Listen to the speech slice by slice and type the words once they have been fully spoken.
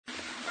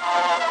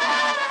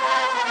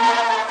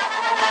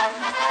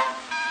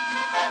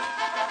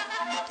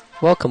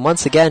Welcome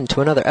once again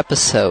to another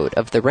episode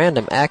of the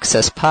Random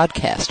Access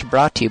Podcast,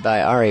 brought to you by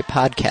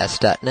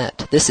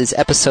rapodcast.net. This is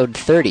episode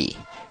 30,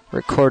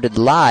 recorded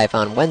live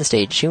on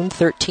Wednesday, June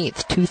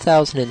 13th,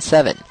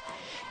 2007.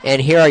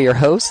 And here are your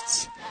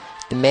hosts,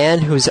 the man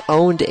who's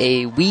owned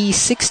a Wii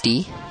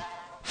 60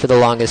 for the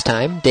longest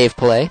time, Dave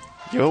Pillay.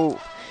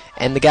 Yo.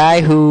 And the guy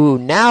who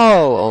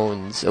now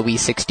owns a Wii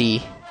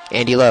 60,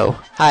 Andy Lowe.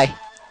 Hi.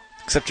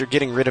 Except you're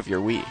getting rid of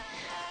your Wii.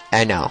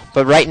 I know,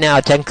 but right now,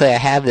 technically, I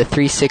have the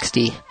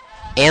 360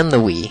 and the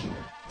Wii,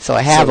 so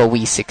I have a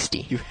Wii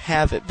 60. You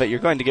have it, but you're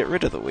going to get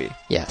rid of the Wii.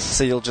 Yes.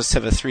 So you'll just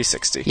have a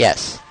 360.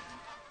 Yes.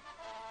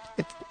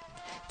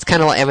 It's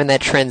kind of like I'm in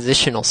that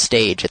transitional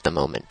stage at the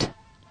moment.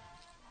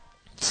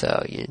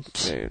 So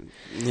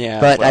yeah.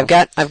 But well,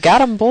 I've got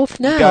them both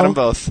now. You've got them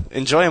both.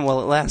 Enjoy them while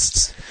it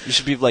lasts. You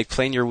should be like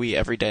playing your Wii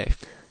every day.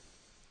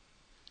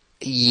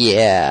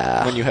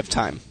 Yeah. When you have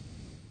time.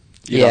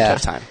 You don't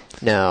have time.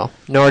 No.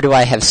 Nor do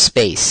I have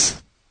space.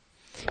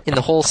 In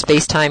the whole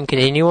space-time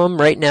continuum,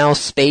 right now,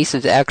 space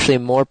is actually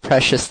more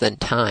precious than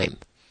time.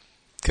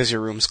 Because your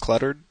room's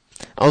cluttered?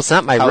 Oh, it's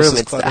not my room,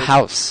 it's cluttered? the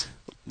house.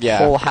 Yeah.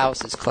 The whole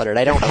house is cluttered.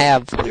 I don't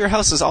have... Your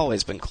house has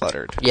always been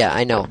cluttered. Yeah,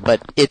 I know,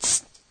 but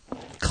it's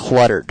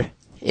cluttered.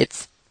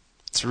 It's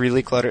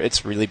really cluttered.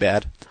 It's really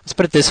bad. Let's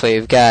put it this way.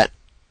 We've got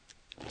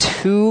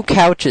 2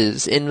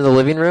 couches in the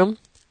living room.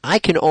 I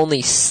can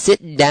only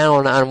sit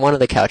down on one of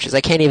the couches.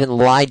 I can't even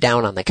lie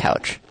down on the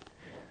couch.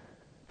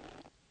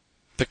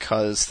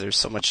 Because there's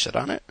so much shit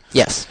on it?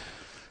 Yes.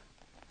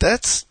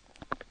 That's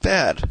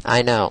bad.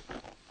 I know.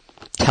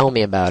 Tell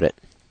me about it.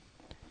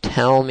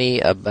 Tell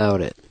me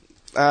about it.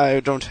 I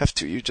don't have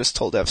to. You just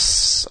told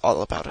Fs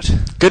all about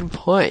it. Good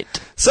point.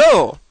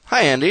 So,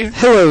 hi Andy.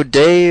 Hello,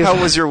 Dave. How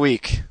was your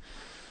week?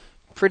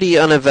 Pretty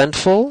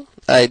uneventful.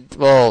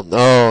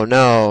 Oh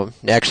no.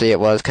 Actually, it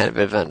was kind of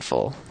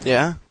eventful.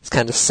 Yeah? It's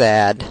kind of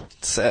sad.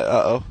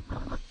 Uh-oh.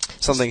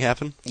 Something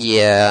happened?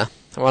 Yeah.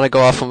 I want to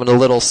go off on a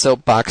little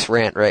soapbox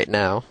rant right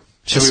now.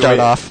 Should to start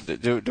off.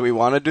 Do we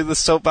want to do the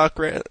soapbox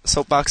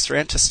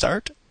rant to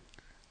start?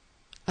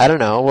 I don't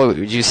know. What,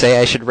 would you say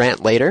I should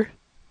rant later?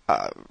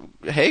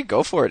 Hey,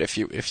 go for it if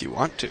you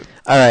want to.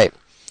 All right.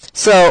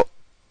 So,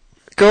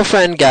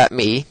 girlfriend got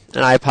me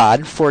an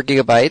iPod, 4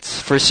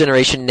 gigabytes, first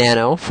generation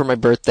Nano for my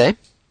birthday.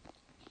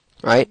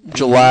 Right,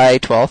 July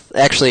 12th.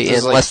 Actually,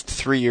 this in was less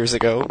 3 years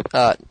ago.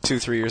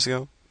 2-3 years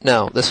ago.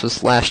 No, this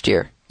was last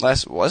year.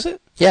 Was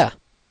it? Yeah,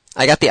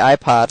 I got the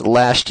iPod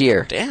last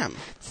year. Damn.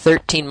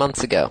 13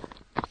 months ago.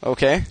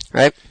 Okay.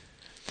 Right,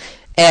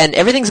 and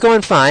everything's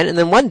going fine. And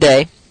then one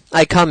day,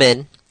 I come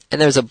in,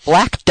 and there's a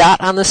black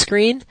dot on the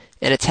screen,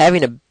 and it's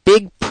having a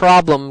big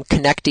problem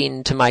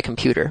connecting to my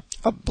computer.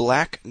 A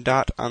black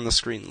dot on the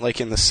screen, like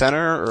in the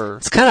center, or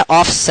It's kind of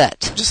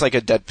offset. just like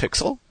a dead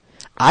pixel?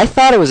 I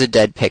thought it was a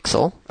dead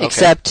pixel, Okay.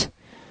 except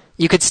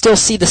you could still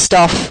see the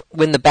stuff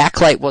when the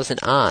backlight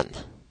wasn't on.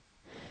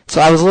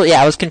 So I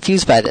was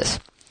confused by this.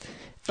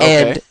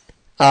 Okay.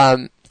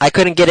 And I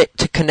couldn't get it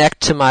to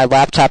connect to my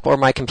laptop or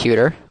my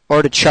computer,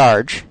 or to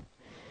charge.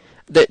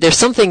 There's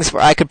some things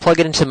where I could plug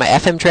it into my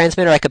FM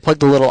transmitter, I could plug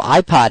the little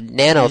iPod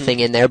Nano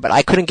thing in there, but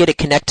I couldn't get it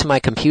connect to my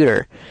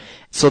computer.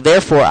 So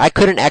therefore, I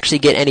couldn't actually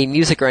get any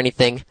music or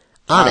anything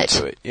on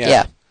Onto it. it,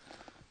 yeah.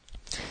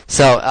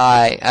 So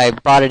I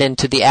brought it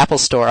into the Apple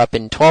Store up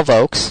in 12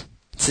 Oaks.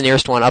 It's the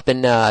nearest one, up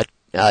in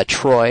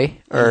Troy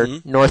or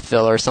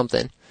Northville or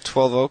something.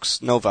 12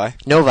 Oaks, Novi.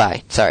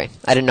 Novi, sorry.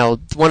 I didn't know.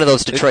 One of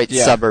those Detroit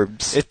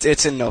suburbs.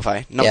 It's in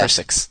Novi. Number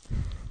 6.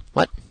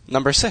 What?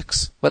 Number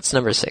 6. What's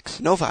number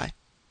 6? Novi.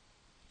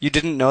 You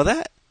didn't know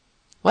that?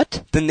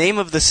 What? The name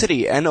of the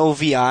city,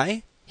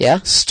 Novi, Yeah?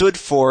 stood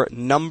for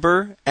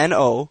number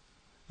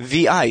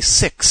Novi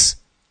 6.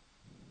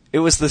 It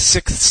was the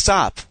 6th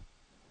stop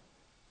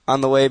on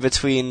the way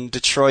between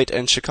Detroit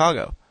and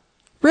Chicago.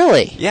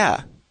 Really?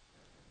 Yeah.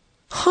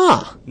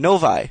 Huh.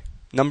 Novi,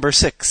 number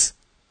 6.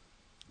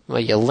 Well,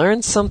 you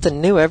learn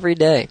something new every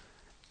day.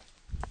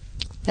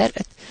 At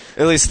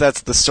least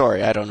that's the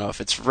story. I don't know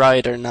if it's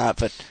right or not,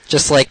 but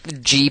Just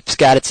like Jeep's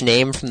got its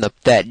name from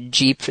that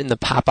Jeep in the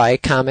Popeye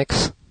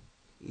comics.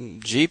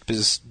 Jeep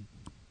is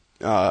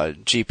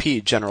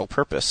GP, general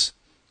purpose.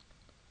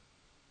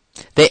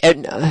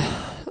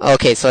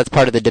 Okay, so that's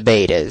part of the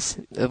debate. Is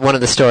one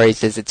of the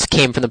stories is it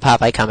came from the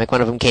Popeye comic.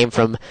 One of them came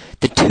from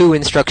the 2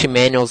 instruction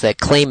manuals that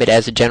claim it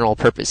as a general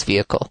purpose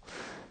vehicle.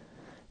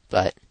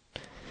 But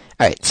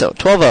all right, so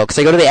 12 Oaks.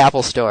 I go to the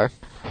Apple Store.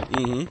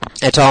 Mm-hmm.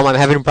 I tell him I'm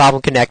having a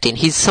problem connecting.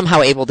 He's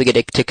somehow able to get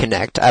it to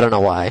connect. I don't know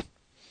why,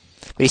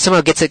 but he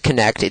somehow gets it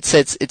connect. It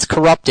says it's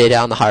corrupted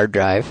on the hard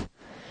drive,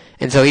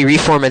 and so he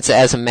reformats it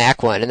as a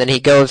Mac one. And then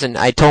he goes and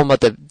I told him about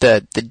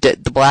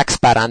the black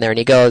spot on there, and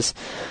he goes,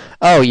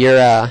 "Oh,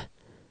 your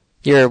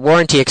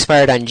warranty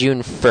expired on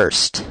June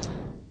 1st."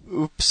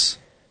 Oops.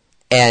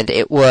 And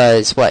it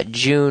was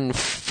June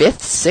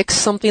 5th, 6th,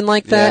 something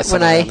like that. Yeah,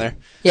 around there.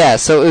 Yeah,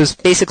 so it was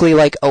basically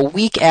like a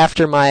week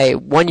after my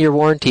 1-year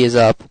warranty is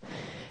up,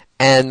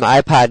 and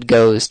my iPod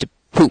goes to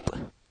poop.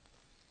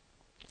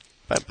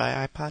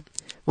 Bye-bye, iPod?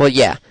 Well,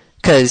 yeah,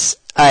 because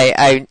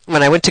I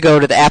when I went to go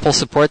to the Apple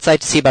support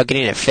site to see about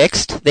getting it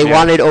fixed, they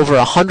wanted over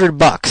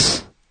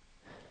 $100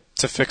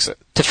 to fix it.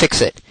 To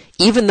fix it,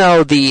 even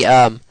though the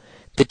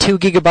 2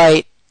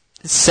 gigabyte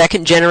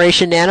second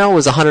generation Nano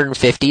was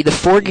 $150, the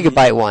 4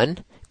 gigabyte one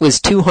was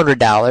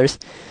 $200.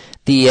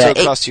 So it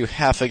cost you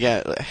half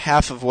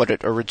of what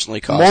it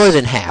originally cost. More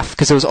than half,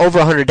 because it was over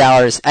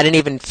 $100. I didn't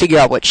even figure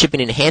out what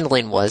shipping and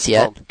handling was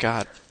yet. Oh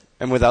God!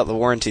 And without the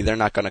warranty, they're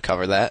not going to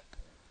cover that.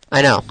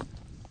 I know.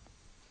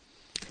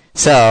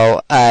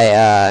 So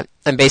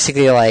I'm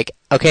basically like,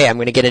 okay, I'm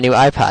going to get a new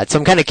iPod. So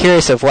I'm kind of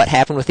curious of what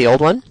happened with the old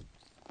one.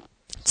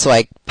 So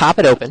I pop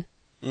it open,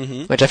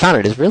 which I found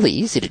it is really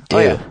easy to do. Oh,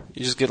 yeah.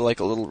 You just get like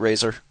a little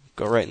razor,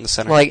 go right in the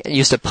center. Well, I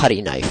used a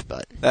putty knife,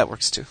 but that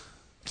works too.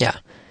 Yeah.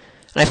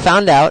 And I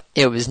found out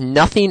it was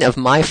nothing of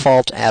my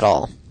fault at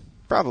all.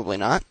 Probably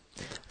not.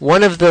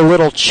 One of the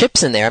little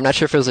chips in there, I'm not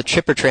sure if it was a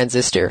chip or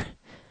transistor,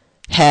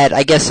 had,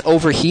 I guess,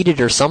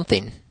 overheated or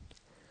something.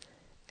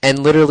 And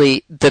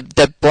literally,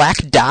 the black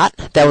dot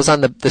that was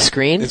on the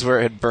screen... is where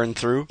it had burned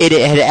through? It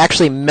had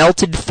actually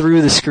melted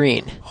through the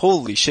screen.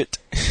 Holy shit.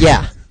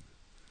 Yeah.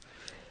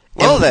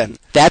 Well then.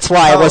 That's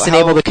why I wasn't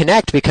able to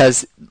connect,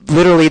 because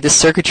literally the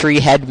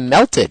circuitry had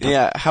melted.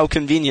 Yeah, how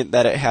convenient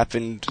that it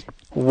happened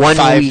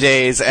 5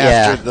 days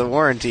after the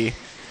warranty.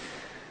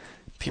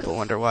 People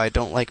wonder why I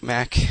don't like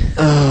Mac.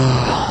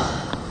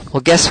 Well,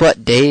 guess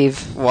what,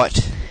 Dave?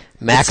 What?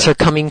 Macs are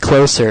coming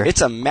closer.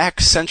 It's a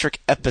Mac-centric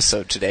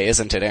episode today,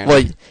 isn't it, Aaron?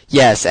 Well,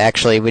 yes,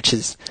 actually, which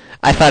is...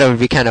 I thought it would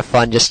be kind of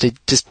fun just to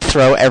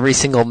throw every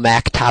single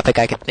Mac topic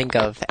I could think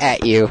of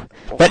at you.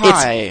 But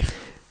why?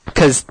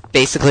 Because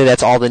basically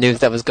that's all the news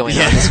that was going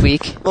on this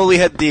week. Well, we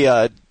had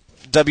the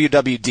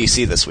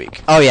WWDC this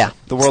week. Oh, yeah.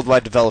 The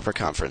Worldwide Developer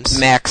Conference.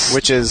 Mac's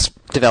which is...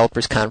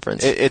 Developers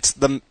Conference. It's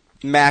the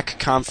Mac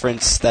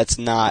conference that's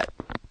not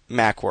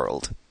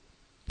Macworld.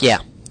 Yeah.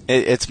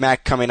 It's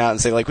Mac coming out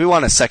and saying, like, we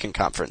want a second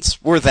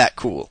conference. We're that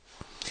cool.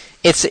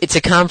 It's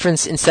a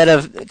conference instead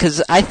of...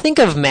 Because I think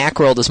of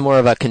Macworld as more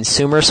of a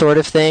consumer sort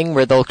of thing,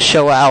 where they'll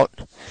show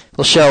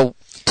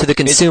to the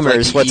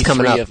consumers like what's E3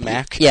 coming up. of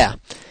Mac? Yeah.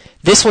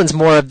 This one's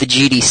more of the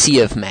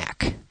GDC of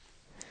Mac.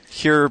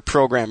 Here,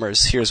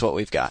 programmers, here's what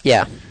we've got.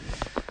 Yeah.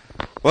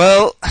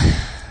 Well...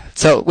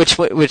 So,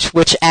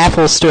 which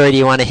Apple story do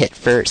you want to hit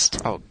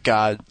first? Oh,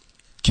 God.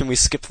 Can we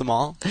skip them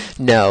all?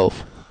 No.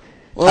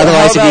 Well,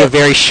 otherwise it'd be a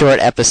very short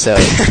episode.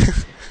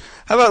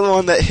 How about the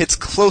one that hits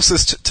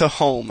closest to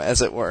home,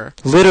 as it were?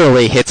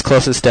 Literally hits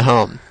closest to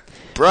home.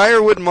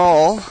 Briarwood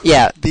Mall.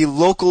 Yeah. The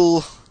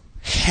local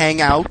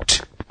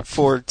hangout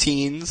for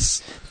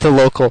teens. The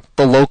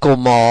local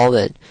mall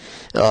that...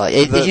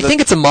 you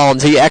think it's a mall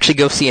until you actually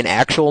go see an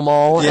actual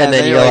mall, and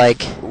then you're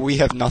like... We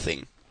have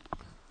nothing.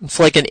 It's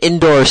like an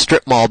indoor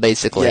strip mall,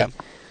 basically.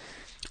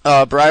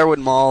 Yeah. Briarwood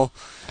Mall.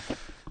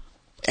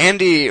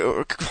 Andy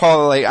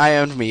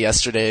IM'd me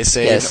yesterday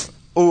saying, yes.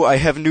 Oh, I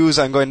have news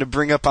I'm going to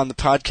bring up on the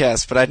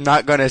podcast, but I'm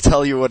not going to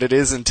tell you what it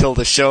is until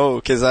the show,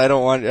 because I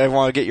want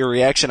to get your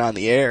reaction on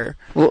the air.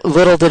 Well,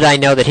 little did I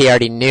know that he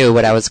already knew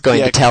what I was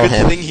going to tell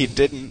him. Good thing he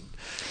didn't.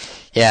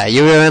 Yeah,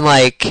 you were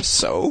like...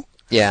 So?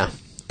 Yeah.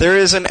 There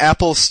is an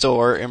Apple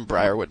store in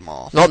Briarwood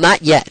Mall. Well,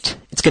 not yet.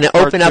 It's going to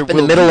open up in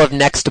the middle of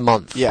next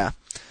month. Yeah.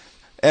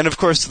 And, of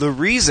course, the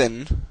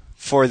reason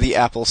for the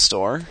Apple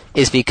Store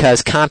is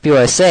because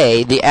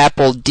CompUSA, the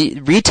Apple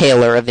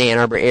retailer of the Ann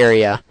Arbor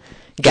area,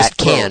 got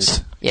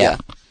canned. Yeah.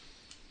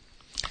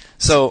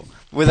 So,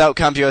 without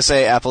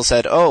CompUSA, Apple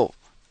said, oh,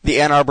 the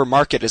Ann Arbor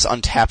market is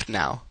untapped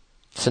now.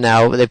 So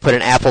now they put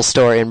an Apple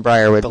Store in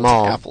Briarwood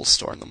Mall. An Apple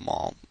Store in the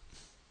mall.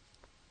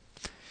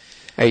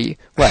 Are you,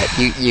 what,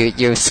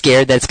 you're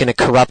scared that it's going to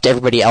corrupt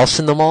everybody else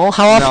in the mall?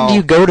 How often do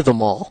you go to the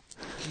mall?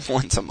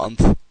 Once a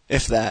month,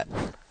 if that.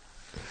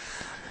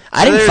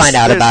 I didn't find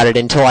out about it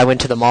until I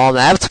went to the mall, and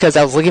that's because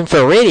I was looking for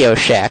a Radio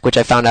Shack, which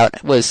I found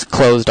out was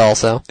closed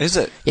also. Is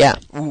it? Yeah.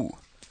 Ooh.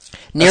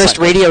 Nearest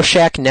Radio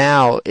Shack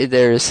now,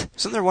 there's...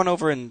 Isn't there one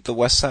over in the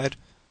west side?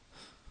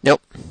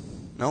 Nope.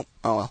 Nope?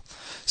 Oh, well.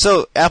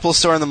 So, Apple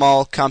Store in the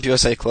mall,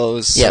 CompUSA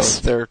closed,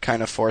 yes. So they're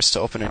kind of forced to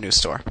open a new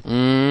store.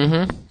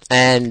 Mm-hmm.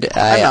 And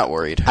I'm not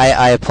worried.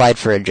 I applied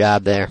for a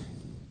job there.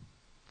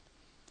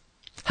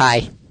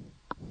 Hi.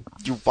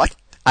 You what?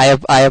 I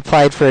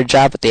applied for a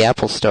job at the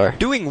Apple Store.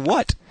 Doing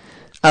what?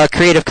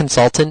 Creative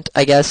consultant,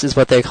 I guess, is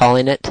what they're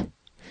calling it.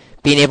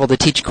 Being able to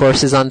teach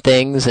courses on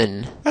things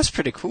and... That's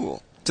pretty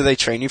cool. Do they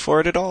train you for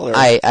it at all? Or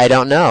I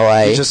don't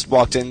know. You just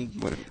walked in?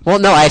 Well,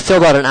 no, I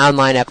filled out an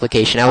online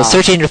application. I was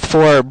searching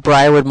for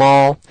Briarwood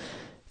Mall,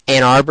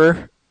 Ann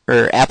Arbor,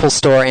 or Apple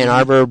Store, Ann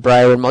Arbor,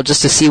 Briarwood Mall,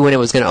 just to see when it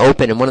was going to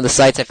open. And one of the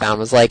sites I found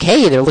was like,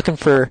 hey, they're looking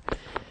for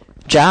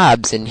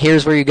jobs, and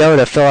here's where you go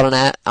to fill out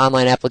an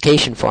online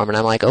application form. And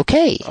I'm like,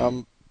 okay.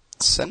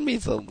 Send me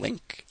the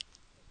link.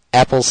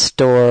 Apple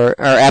Store,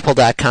 or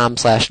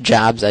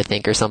apple.com/jobs, I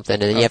think, or something,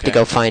 and then you have to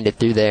go find it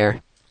through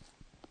there.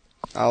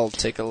 I'll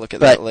take a look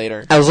at that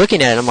later. I was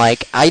looking at it, and I'm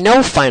like, I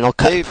know Final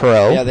Cut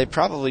Pro. Yeah, they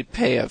probably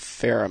pay a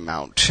fair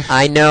amount.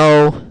 I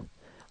know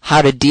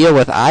how to deal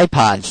with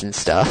iPods and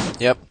stuff.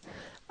 Yep.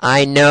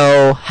 I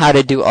know how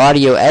to do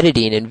audio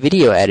editing and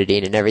video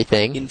editing and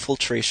everything.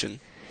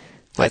 Infiltration.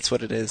 That's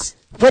what it is.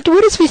 What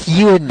is with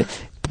you and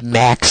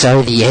Macs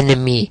are the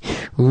enemy?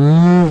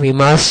 Ooh, we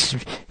must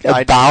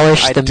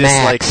abolish the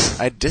Macs.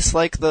 I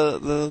dislike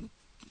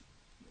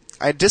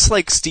I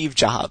dislike Steve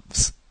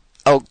Jobs.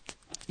 Oh,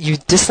 you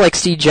dislike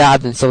Steve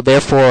Jobs, and so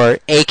therefore,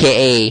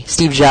 a.k.a.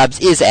 Steve Jobs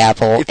is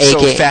Apple,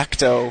 Ipso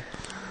facto.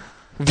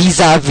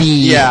 Vis-a-vis.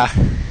 Yeah.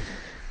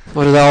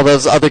 What are all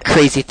those other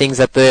crazy things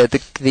that the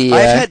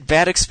I've had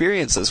bad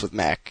experiences with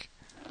Mac.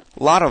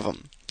 A lot of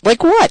them.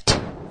 Like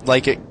what?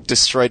 Like it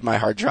destroyed my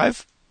hard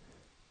drive.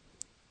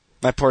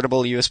 My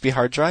portable USB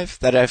hard drive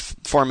that I've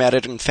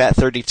formatted in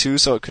FAT32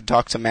 so it could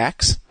talk to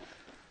Macs.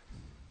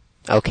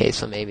 Okay,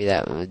 so maybe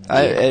that would be...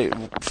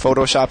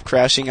 Photoshop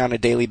crashing on a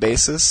daily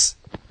basis.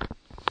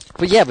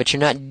 But you're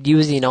not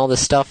using all the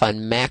stuff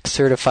on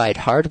Mac-certified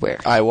hardware.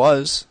 I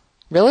was.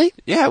 Really?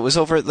 Yeah, it was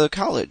over at the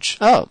college.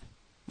 Oh.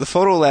 The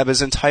photo lab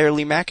is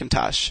entirely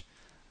Macintosh.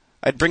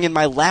 I'd bring in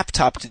my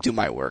laptop to do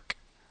my work.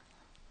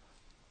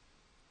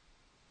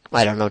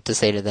 I don't know what to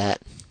say to that.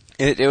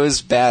 It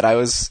was bad.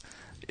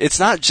 It's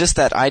not just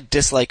that I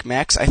dislike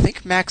Macs. I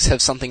think Macs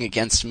have something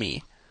against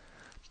me.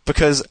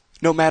 Because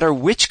no matter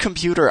which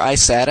computer I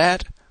sat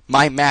at,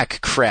 my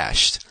Mac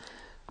crashed.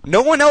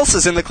 No one else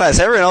is in the class.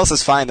 Everyone else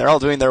is fine. They're all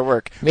doing their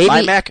work.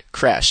 My Mac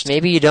crashed.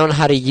 Maybe you don't know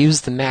how to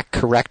use the Mac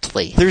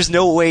correctly. There's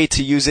no way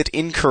to use it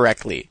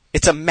incorrectly.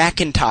 It's a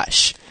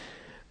Macintosh.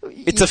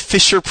 It's a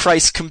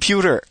Fisher-Price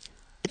computer.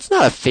 It's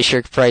not a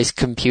Fisher-Price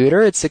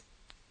computer. It's a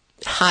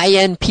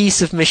high-end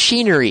piece of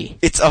machinery.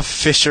 It's a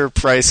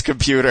Fisher-Price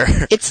computer.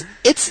 It's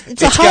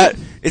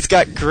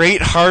got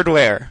great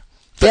hardware.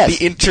 But yes.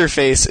 The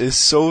interface is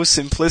so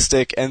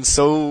simplistic and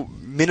so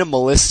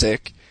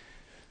minimalistic.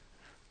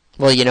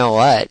 Well, you know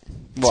what?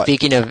 What?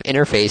 Speaking of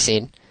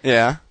interfacing,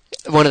 Yeah.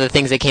 one of the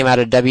things that came out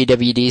of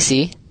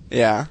WWDC,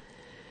 Yeah.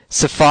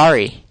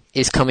 Safari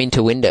is coming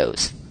to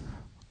Windows.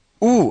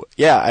 Ooh,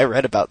 yeah, I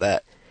read about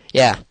that.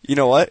 Yeah. You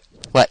know what?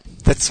 What?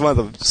 That's one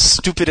of the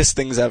stupidest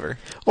things ever.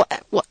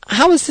 Well,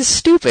 how is this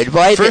stupid?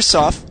 First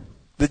off,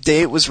 the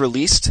day it was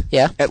released,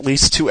 yeah? At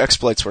least 2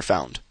 exploits were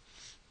found.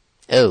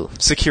 Oh.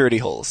 Security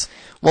holes.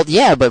 Well,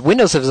 yeah, but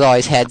Windows has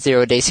always had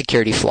 0-day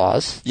security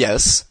flaws.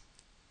 Yes.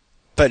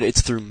 But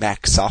it's through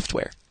Mac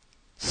software.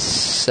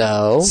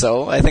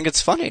 So I think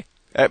it's funny.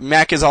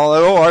 Mac is all,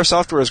 our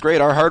software is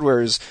great, our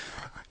hardware is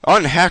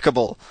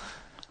unhackable.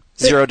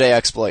 0-day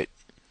exploit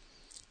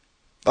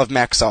of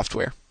Mac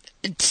software.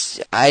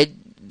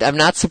 I'm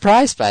not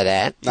surprised by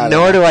that.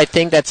 Nor do I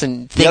think that's a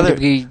thing to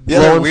be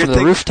blown from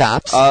the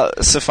rooftops.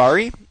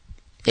 Safari,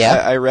 yeah?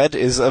 I read,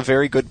 is a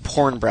very good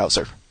porn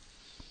browser.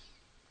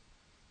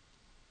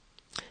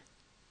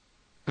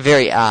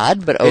 Very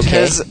odd, but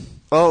okay.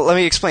 Well, let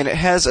me explain. It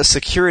has a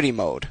security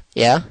mode.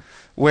 Yeah?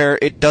 Where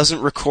it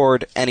doesn't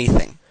record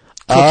anything.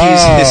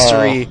 Cookies,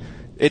 history,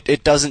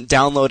 it doesn't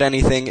download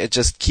anything, it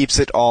just keeps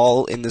it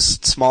all in this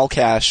small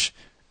cache,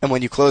 and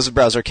when you close the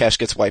browser, cache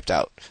gets wiped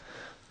out.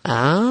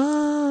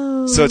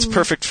 Oh. So it's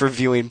perfect for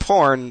viewing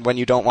porn when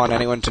you don't want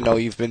anyone to know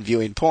you've been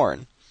viewing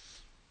porn.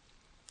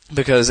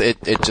 Because it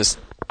just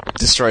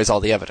destroys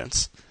all the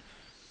evidence.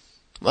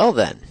 Well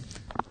then.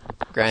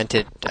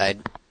 Granted, I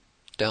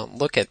don't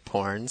look at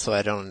porn, so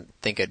I don't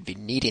think I'd be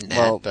needing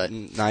that, but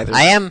neither.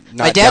 I am.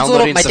 My dad's a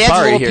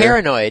little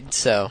paranoid,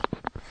 so.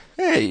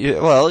 Hey,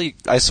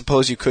 I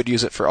suppose you could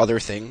use it for other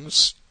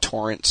things.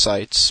 Torrent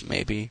sites,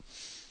 maybe.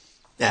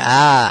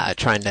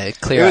 Trying to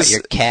clear out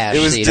your cache.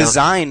 It was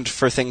designed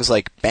for things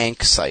like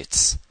bank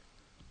sites,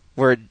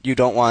 where you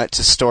don't want it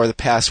to store the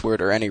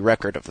password or any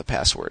record of the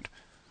password.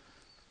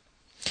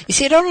 You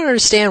see, I don't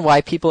understand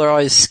why people are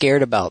always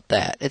scared about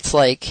that. It's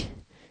like,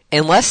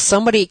 unless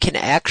somebody can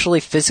actually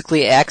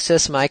physically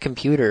access my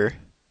computer,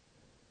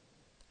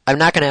 I'm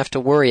not going to have to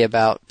worry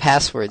about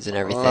passwords and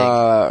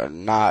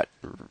everything. Not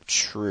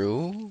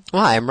true.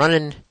 Why? I'm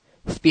running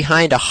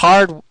behind a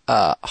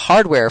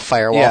hardware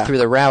firewall through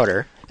the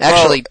router.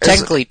 Actually,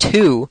 technically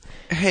 2.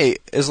 Hey,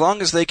 as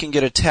long as they can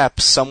get a tap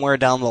somewhere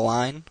down the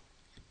line,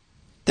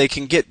 they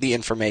can get the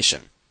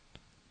information.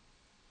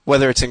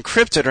 Whether it's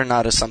encrypted or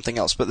not is something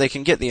else, but they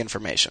can get the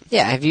information.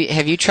 Yeah, have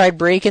you tried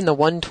breaking the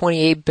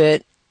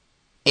 128-bit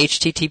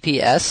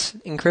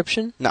HTTPS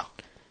encryption? No.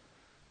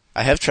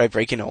 I have tried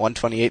breaking a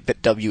 128-bit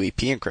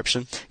WEP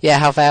encryption. Yeah,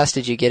 how fast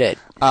did you get it?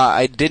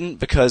 I didn't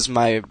because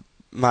my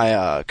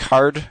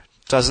card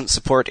doesn't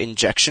support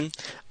injection.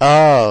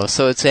 Oh,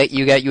 so it's that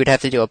you would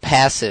have to do a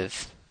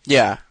passive.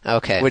 Yeah.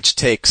 Okay. Which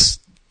takes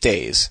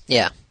days.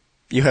 Yeah.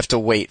 You have to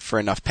wait for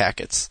enough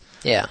packets.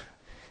 Yeah.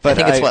 But I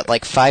think it's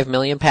like 5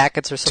 million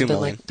packets or something 2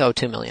 million.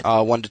 2 million.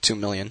 1 to 2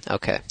 million.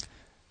 Okay.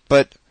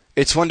 But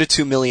it's 1 to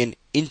 2 million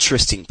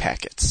interesting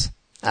packets.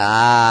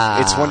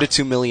 It's 1 to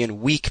 2 million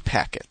weak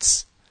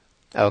packets.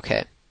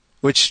 Okay.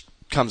 Which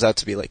comes out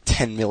to be like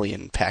 10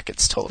 million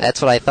packets total.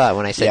 That's what I thought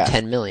when I said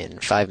 10 million,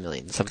 5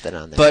 million, something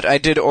on there. But I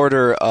did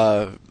order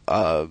a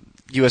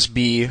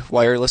USB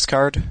wireless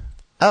card.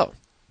 Oh.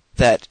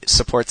 that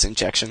supports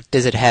injection.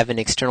 Does it have an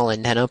external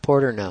antenna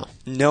port or no?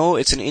 No,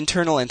 it's an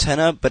internal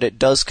antenna, but it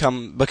does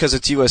come, because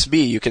it's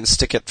USB, you can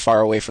stick it far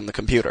away from the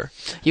computer.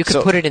 You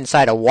could put it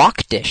inside a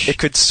wok dish. It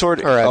could sort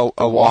of... Or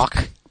a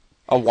wok.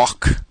 A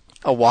wok.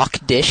 A wok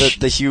dish.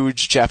 The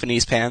huge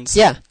Japanese pans.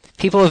 Yeah.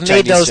 People have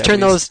made those,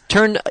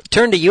 turned a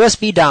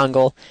USB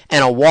dongle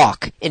and a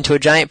wok into a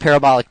giant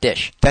parabolic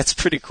dish. That's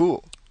pretty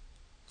cool.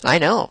 I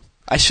know.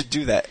 I should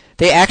do that.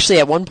 They actually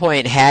at one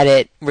point had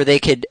it where they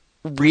could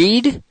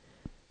read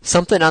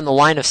something on the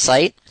line of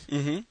sight,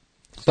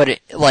 but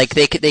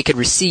they could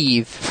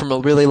receive from a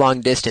really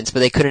long distance, but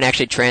they couldn't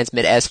actually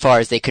transmit as far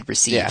as they could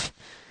receive. Yeah.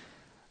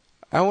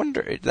 I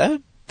wonder,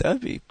 that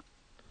would be...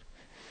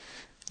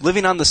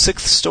 Living on the 6th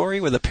story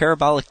with a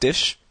parabolic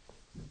dish?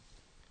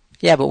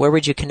 Yeah, but where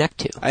would you connect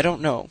to? I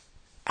don't know.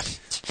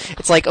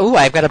 It's like, oh,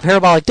 I've got a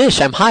parabolic dish,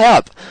 I'm high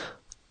up.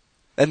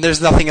 And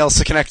there's nothing else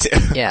to connect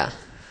to. Yeah.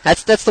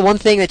 That's the one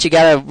thing that you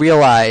gotta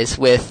realize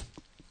with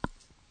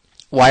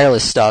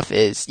wireless stuff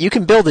is you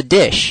can build a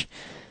dish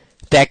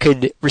that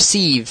could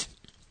receive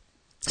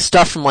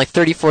stuff from like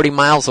 30, 40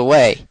 miles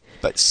away.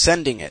 But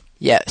sending it.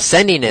 Yeah,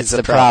 sending it's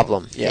the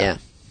problem. Yeah.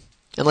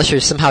 Unless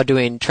you're somehow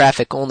doing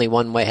traffic only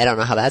one way. I don't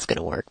know how that's going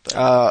to work. But.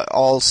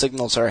 All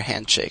signals are a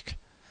handshake.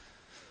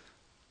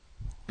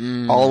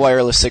 All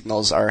wireless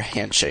signals are a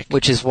handshake.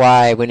 Which is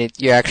why when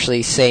you're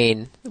actually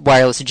saying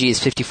wireless G is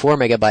 54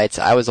 megabytes,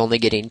 I was only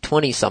getting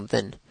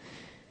 20-something.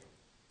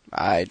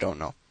 I don't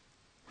know.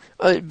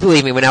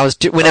 Believe me, when I was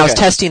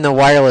testing the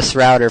wireless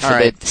router for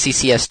the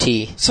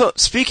CCST. So,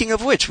 speaking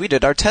of which, we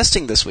did our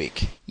testing this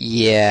week.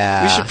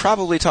 Yeah. We should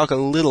probably talk a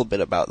little bit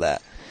about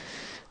that.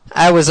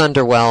 I was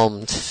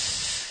underwhelmed.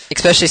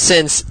 Especially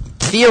since,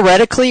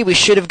 theoretically, we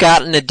should have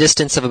gotten a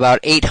distance of about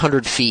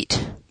 800 feet.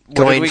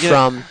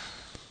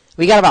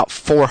 We got about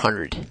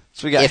 400.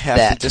 So we got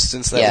half the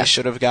distance that we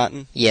should have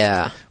gotten?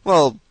 Yeah.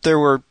 Well, there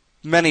were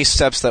many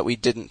steps that we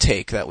didn't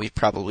take that we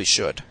probably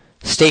should.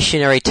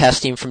 Stationary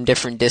testing from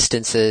different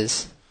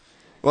distances.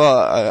 Well,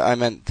 I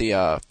meant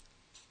the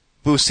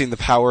boosting the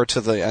power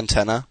to the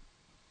antenna.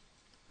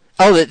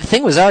 Oh, the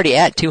thing was already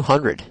at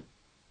 200.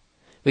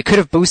 We could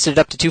have boosted it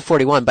up to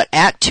 241, but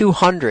at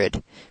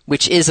 200,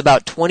 which is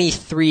about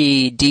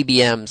 23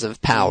 dBms of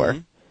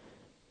power,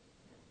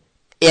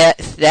 at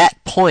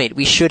that point,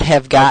 we should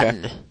have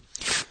gotten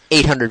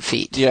 800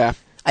 feet. Yeah.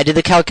 I did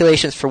the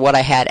calculations for what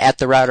I had at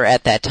the router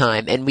at that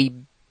time, and we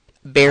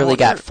barely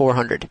got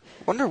 400.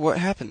 Wonder what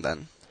happened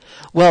then.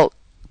 Well,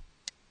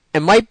 it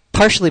might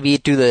partially be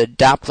due to the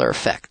Doppler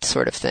effect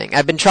sort of thing.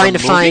 I've been trying to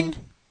find...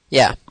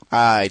 Yeah.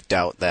 I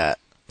doubt that.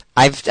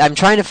 I'm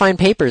trying to find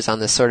papers on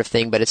this sort of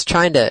thing, but it's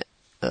trying to...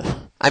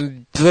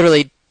 I'm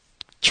literally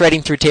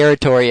treading through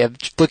territory of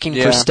looking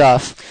for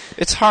stuff.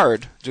 It's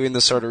hard doing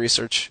this sort of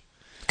research.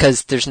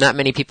 Because there's not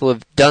many people who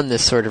have done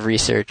this sort of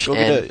research. Go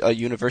get a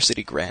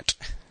university grant.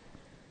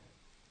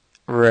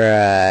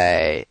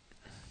 Right.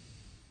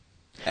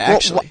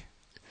 Actually.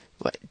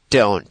 What?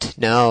 Don't.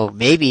 No.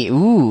 Maybe.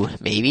 Ooh.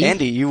 Maybe.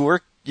 Andy,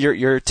 you're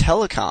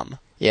telecom.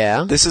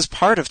 Yeah? This is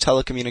part of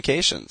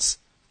telecommunications.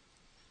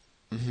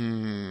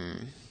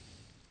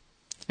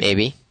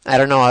 Maybe. I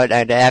don't know what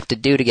I'd have to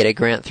do to get a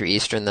grant through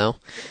Eastern, though.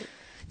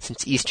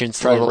 Since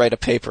Eastern's write a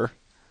paper.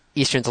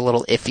 Eastern's a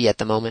little iffy at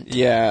the moment.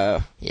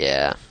 Yeah.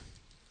 Yeah.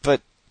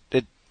 But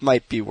it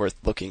might be worth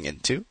looking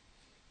into.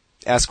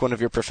 Ask one of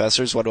your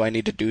professors, what do I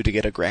need to do to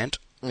get a grant?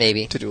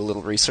 Maybe. To do a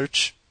little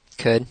research.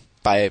 Could.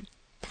 Buy a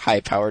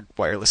high-powered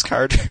wireless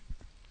card.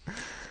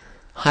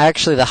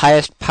 Actually, the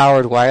highest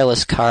powered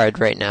wireless card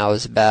right now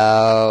is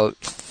about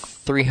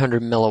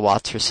 300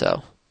 milliwatts or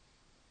so.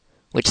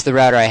 Which the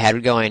router I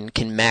had going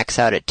can max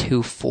out at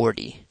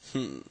 240.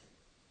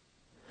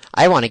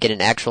 I want to get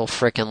an actual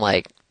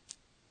frickin'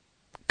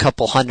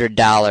 couple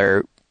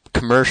 $100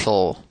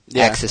 commercial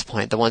access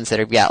point. The ones that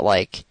have got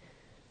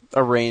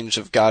a range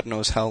of God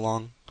knows how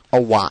long. A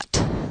watt.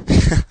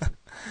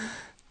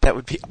 That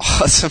would be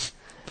awesome.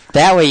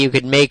 That way you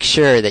could make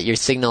sure that your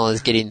signal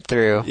is getting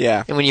through.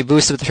 Yeah. And when you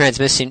boost up the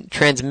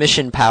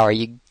transmission power,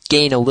 you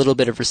gain a little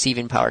bit of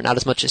receiving power. Not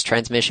as much as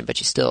transmission, but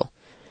you still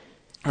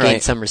gain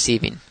some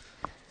receiving.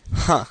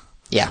 Huh.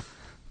 Yeah.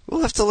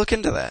 We'll have to look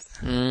into that.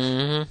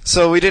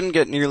 So we didn't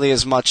get nearly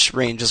as much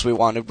range as we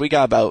wanted. We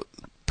got about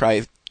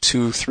probably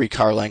 2-3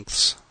 car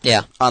lengths.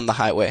 Yeah. On the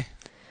highway.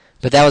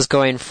 But that was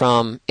going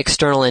from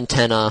external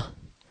antenna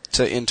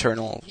to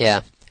internal.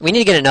 Yeah. We need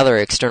to get another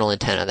external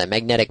antenna. That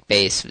magnetic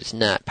base was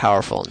not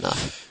powerful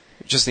enough.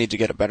 We just need to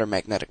get a better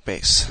magnetic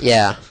base.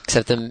 Yeah,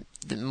 except the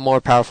more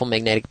powerful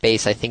magnetic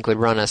base, I think, would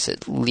run us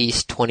at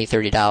least $20,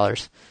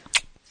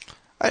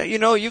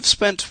 $30. You've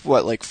spent,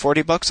 what,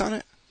 $40 on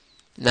it?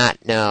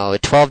 No,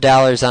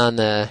 $12 on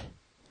the...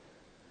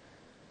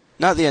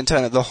 Not the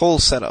antenna, the whole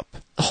setup.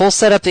 The whole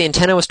setup, the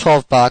antenna was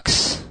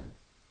 $12.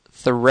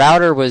 The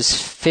router was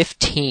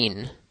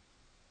 $15.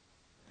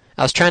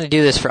 I was trying to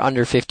do this for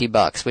under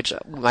 $50, which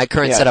my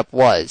current setup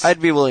was.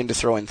 I'd be willing to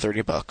throw in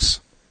 $30.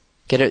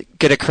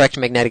 Get a correct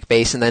magnetic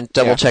base and then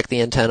double check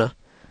the antenna.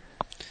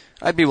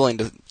 I'd be willing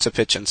to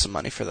pitch in some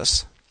money for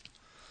this.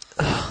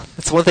 The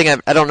That's one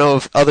thing I don't know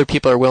if other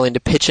people are willing to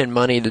pitch in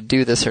money to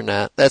do this or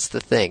not. That's the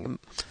thing.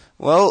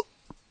 Well,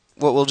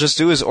 what we'll just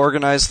do is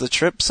organize the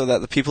trip so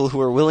that the people who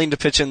are willing to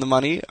pitch in the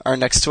money are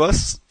next to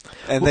us,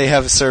 and they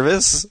have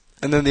service,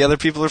 and then the other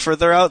people are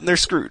further out and they're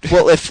screwed.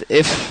 Well, if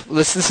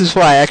this is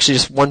why I actually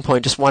just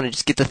wanted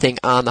to get the thing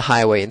on the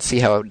highway and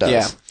see how it does.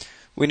 Yeah.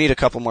 We need a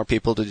couple more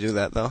people to do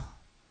that, though.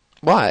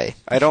 Why?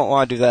 I don't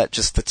want to do that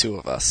just the two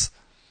of us.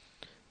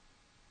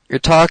 You're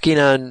talking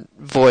on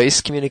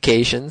voice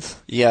communications.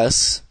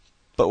 Yes,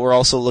 but we're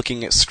also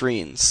looking at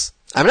screens.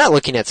 I'm not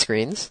looking at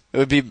screens. It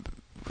would be...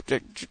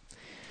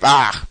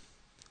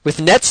 With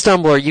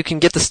NetStumbler, you can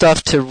get the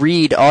stuff to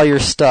read all your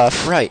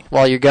stuff Right.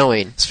 while you're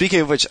going. Speaking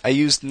of which, I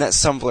used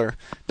NetStumbler.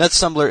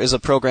 NetStumbler is a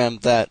program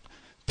that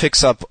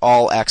picks up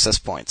all access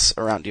points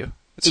around you.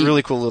 It's a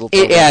really cool little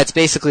program. It's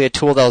basically a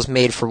tool that was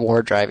made for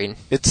war driving.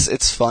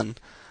 It's fun.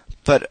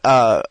 But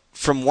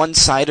from one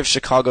side of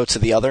Chicago to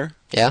the other,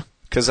 Yeah?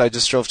 because I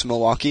just drove to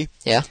Milwaukee,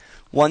 Yeah?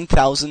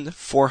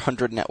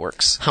 1,400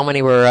 networks. How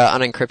many were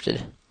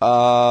unencrypted?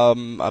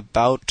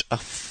 About a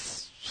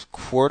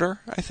quarter,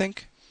 I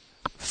think.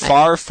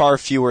 Far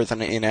fewer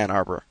than in Ann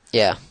Arbor.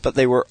 Yeah. But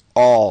they were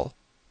all,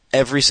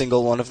 every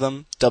single one of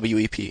them,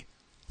 WEP.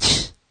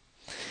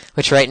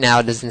 Which right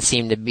now doesn't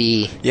seem to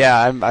be... Yeah,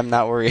 I'm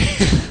not worried.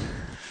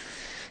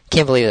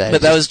 Can't believe that.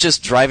 But that was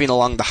just driving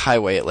along the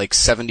highway at like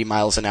 70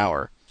 miles an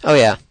hour. Oh,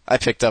 yeah. I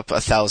picked up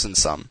 1,000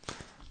 some.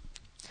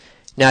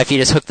 Now, if you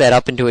just hook that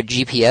up into a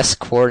GPS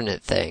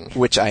coordinate thing...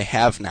 Which I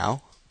have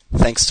now,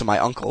 thanks to my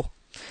uncle.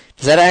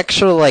 Is that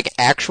actual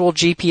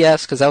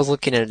GPS? Because I was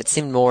looking at it. It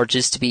seemed more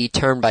just to be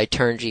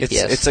turn-by-turn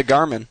GPS. It's a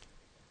Garmin.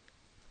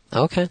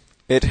 Okay.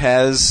 It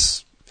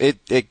has...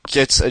 It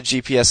gets a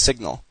GPS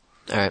signal.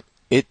 All right.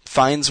 It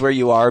finds where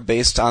you are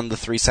based on the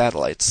 3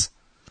 satellites.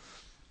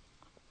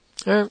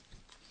 All right.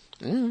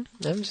 I'm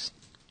just...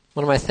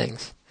 One of my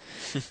things.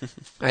 All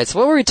right, so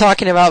what were we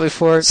talking about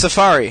before?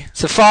 Safari.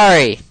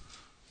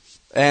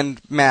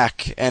 And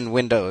Mac and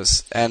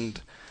Windows.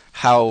 And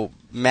how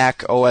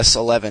Mac OS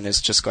 11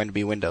 is just going to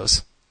be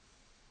Windows.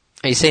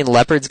 Are you saying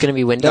Leopard's going to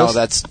be Windows? No,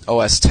 that's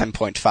OS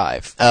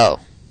 10.5. Oh.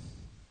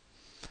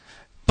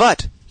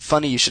 But,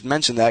 funny you should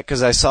mention that,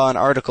 because I saw an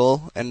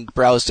article and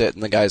browsed it,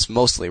 and the guy's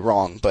mostly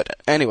wrong. But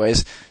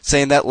anyways,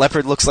 saying that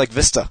Leopard looks like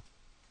Vista.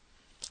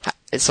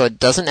 So it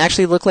doesn't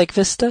actually look like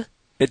Vista?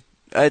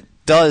 It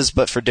does,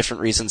 but for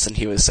different reasons than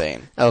he was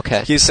saying.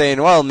 Okay. He's saying,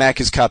 well,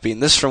 Mac is copying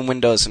this from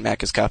Windows, and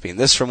Mac is copying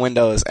this from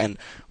Windows, and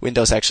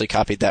Windows actually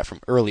copied that from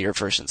earlier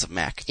versions of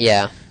Mac.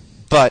 Yeah.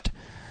 But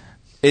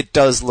it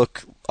does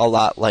look a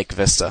lot like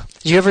Vista.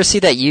 Did you ever see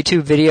that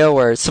YouTube video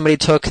where somebody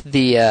took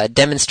the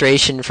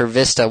demonstration for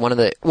Vista, one of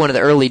the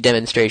early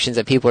demonstrations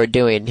that people are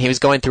doing? He was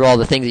going through all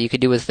the things that you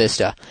could do with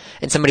Vista,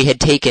 and somebody had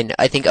taken,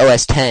 I think,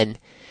 OS 10,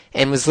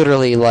 and was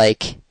literally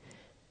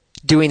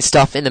doing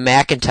stuff in the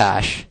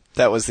Macintosh.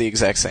 That was the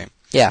exact same.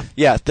 Yeah.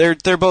 Yeah,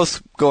 they're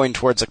both going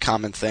towards a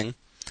common thing.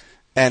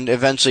 And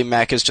eventually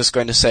Mac is just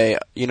going to say,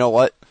 you know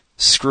what?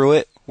 Screw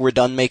it. We're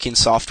done making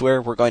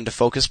software. We're going to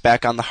focus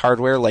back on the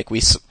hardware like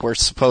we're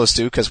supposed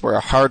to, because we're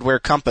a hardware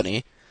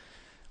company.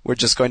 We're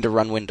just going to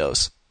run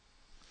Windows.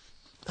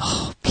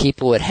 Oh,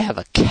 people would have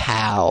a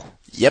cow.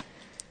 Yep.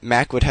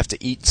 Mac would have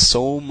to eat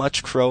so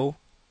much crow.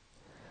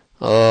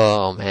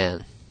 Oh,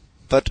 man.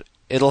 But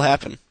it'll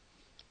happen.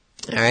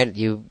 All right,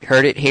 you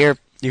heard it here.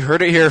 You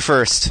heard it here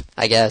first.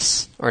 I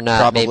guess. Or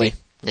not, Probably.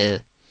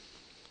 maybe.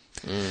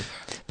 Yeah.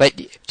 But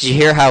did you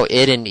hear how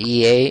id and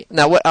EA...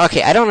 Now, what?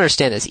 Okay, I don't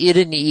understand this. id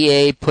and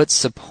EA put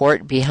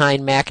support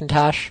behind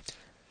Macintosh?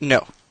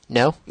 No.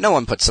 No? No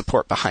one put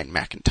support behind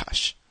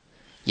Macintosh.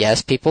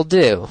 Yes, people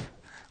do.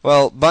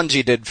 Well,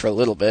 Bungie did for a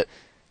little bit.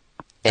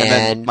 And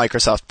then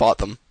Microsoft bought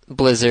them.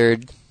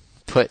 Blizzard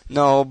put...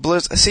 No,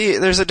 see,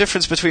 there's a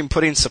difference between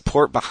putting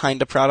support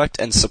behind a product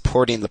and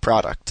supporting the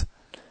product.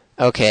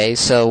 Okay,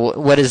 so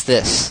what is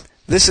this?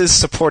 This is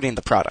supporting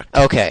the product.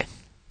 Okay.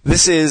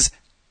 This is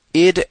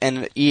id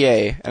and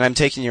EA, and I'm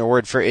taking your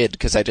word for id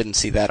because I didn't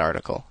see that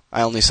article.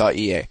 I only saw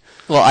EA.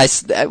 Well,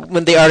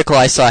 when the article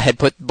I saw had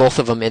put both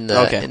of them in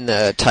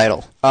the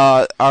title.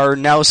 Are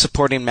now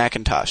supporting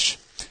Macintosh.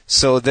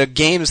 So the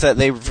games that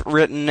they've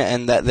written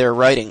and that they're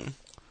writing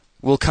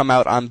will come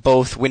out on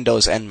both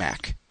Windows and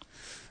Mac.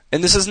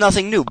 And this is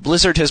nothing new.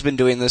 Blizzard has been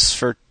doing this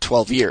for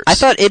 12 years. I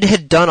thought it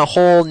had done a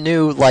whole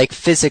new,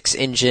 physics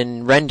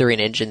engine, rendering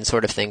engine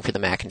sort of thing for the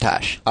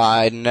Macintosh.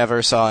 I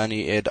never saw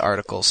any id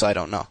articles, so I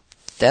don't know.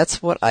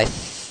 That's what I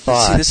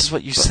thought. See, this is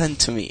what you send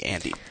to me,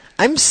 Andy.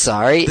 I'm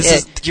sorry.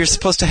 You're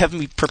supposed to have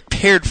me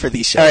prepared for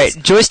these shows.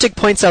 Alright, Joystick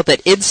points out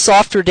that id's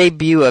software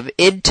debut of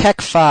id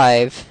Tech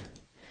 5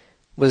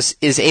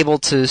 is able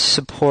to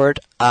support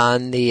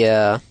on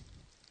the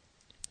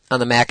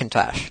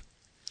Macintosh.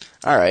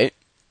 Alright.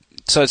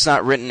 So it's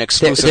not written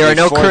exclusively There are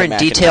no for the current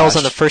Macintosh. details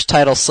on the first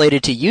title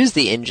slated to use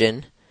the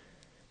engine,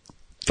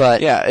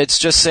 but... Yeah, it's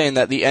just saying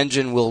that the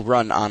engine will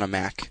run on a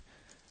Mac.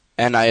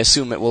 And I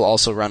assume it will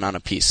also run on a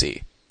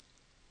PC.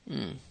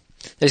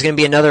 There's going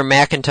to be another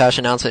Macintosh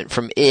announcement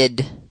from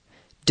id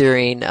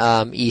during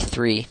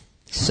E3,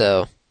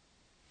 so...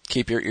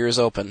 Keep your ears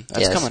open.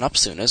 That's Yes. coming up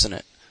soon, isn't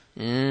it?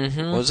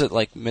 Mm-hmm. What was it,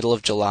 like middle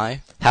of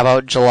July? How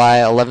about July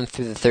 11th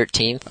through the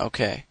 13th?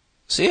 Okay.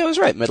 See, I was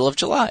right, middle of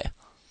July.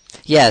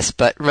 Yes,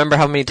 but remember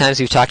how many times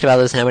we've talked about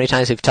this and how many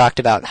times we've talked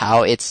about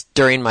how it's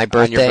during my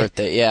birthday? On your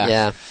birthday, yeah.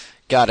 Yeah.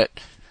 Got it.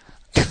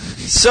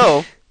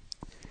 So,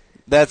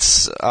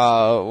 that's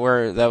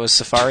where that was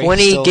Safari.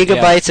 20 still?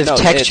 gigabytes Yeah. of No,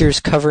 textures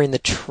covering the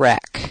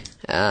track.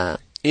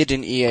 It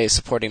and EA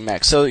supporting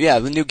Mac. So, yeah,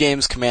 the new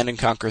game's Command &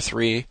 Conquer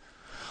 3.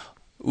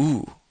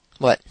 Ooh.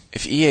 What?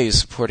 If EA is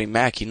supporting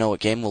Mac, you know what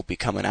game will be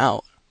coming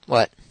out?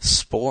 What?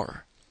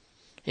 Spore.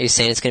 Are you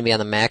saying it's going to be on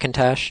the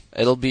Macintosh?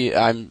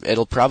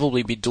 It'll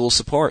probably be dual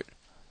support.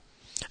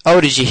 Oh,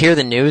 did you hear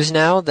the news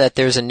now that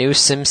there's a new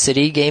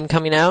SimCity game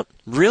coming out?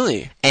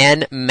 Really?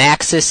 And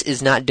Maxis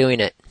is not doing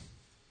it.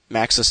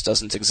 Maxis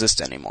doesn't exist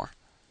anymore.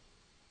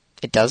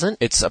 It doesn't?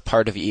 It's a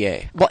part of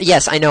EA. Well,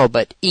 yes, I know,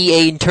 but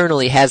EA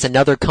internally has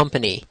another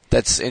company.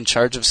 That's in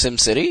charge of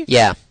SimCity?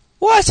 Yeah,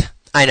 What?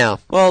 I know.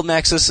 Well,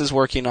 Maxis is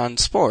working on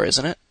Spore,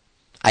 isn't it?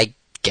 I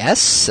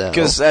guess so.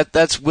 Because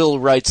that's Will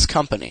Wright's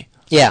company.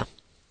 Yeah,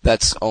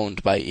 That's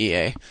owned by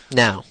EA.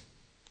 now.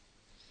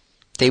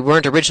 They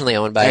weren't originally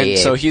owned by And EA.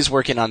 so he's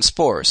working on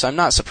Spore, so I'm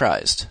not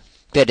surprised.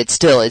 But it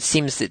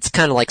seems it's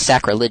kind of like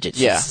sacrilegious.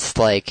 Yeah. It's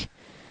like,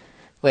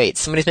 wait,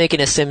 somebody's making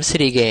a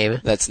SimCity game,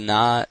 That's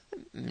not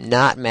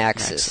not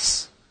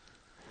Maxis. Maxis.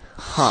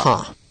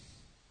 Huh.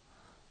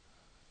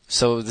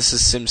 So this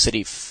is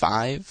SimCity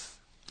 5?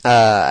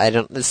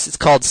 It's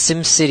called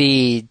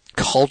SimCity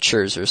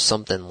Cultures or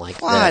something like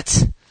that.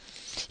 What?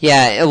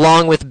 Yeah,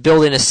 along with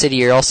building a city,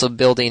 you're also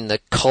building the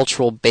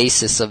cultural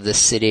basis of the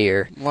city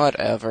or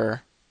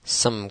Whatever.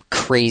 some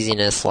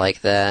craziness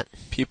like that.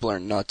 People are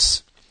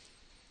nuts.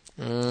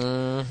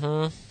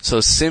 Mm-hmm. So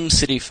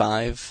SimCity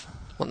 5.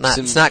 Well,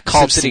 it's not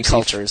called SimCity SimCity.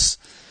 Cultures.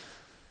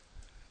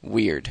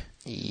 Weird.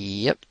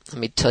 Yep. Let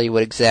me tell you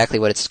exactly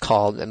what it's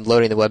called. I'm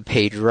loading the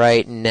webpage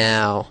right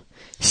now.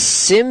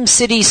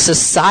 SimCity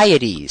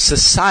Societies.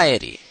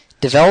 Society.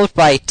 Developed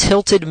by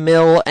Tilted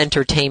Mill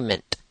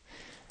Entertainment.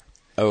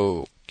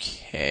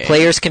 Okay.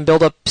 Players can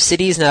build up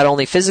cities not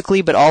only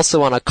physically, but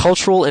also on a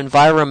cultural,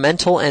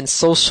 environmental, and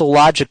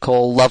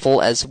sociological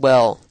level as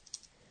well.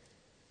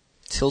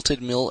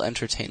 Tilted Mill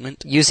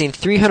Entertainment? Using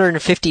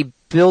 350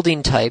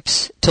 building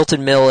types. Tilted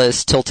Mill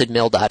is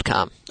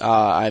tiltedmill.com.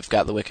 I've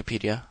got the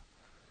Wikipedia.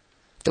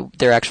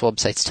 Their actual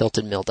website's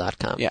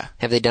tiltedmill.com. Yeah.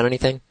 Have they done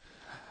anything?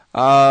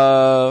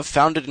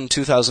 Founded in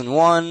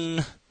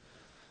 2001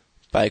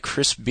 by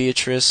Chris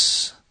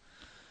Beatrice.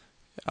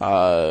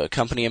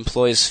 Company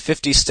employs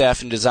 50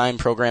 staff in design,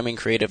 programming,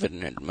 creative,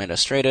 and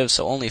administrative,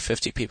 so only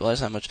 50 people.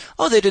 That's not much.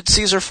 Oh, they did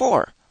Caesar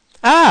 4.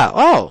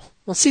 Well,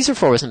 Caesar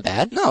 4 wasn't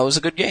bad. No, it was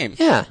a good game.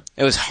 Yeah.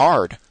 It was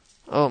hard.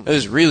 Oh, It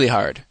was really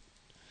hard.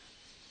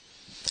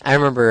 I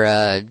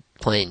remember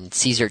playing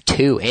Caesar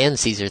 2 and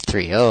Caesar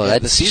 3. Oh, Yeah,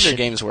 that's the Caesar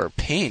games were a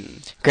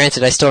pain.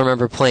 Granted, I still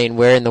remember playing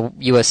Where in the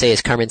USA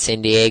is Carmen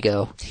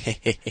Sandiego,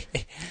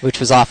 which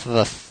was off of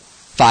a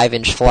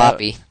 5-inch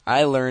floppy.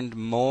 I learned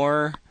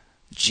more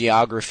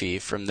geography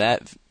from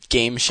that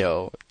game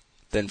show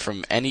than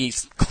from any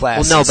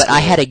class. Well, no, in but I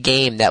school. had a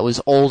game that was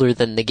older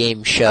than the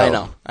game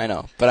show. I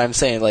know. But I'm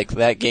saying, like,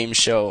 that game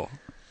show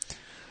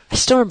I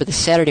still remember the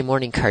Saturday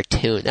morning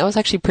cartoon. That was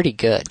actually pretty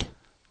good.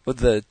 with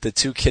the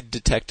two kid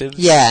detectives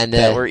Yeah, and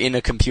that were in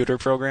a computer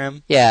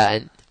program. Yeah,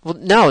 and well,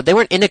 no, they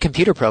weren't in a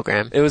computer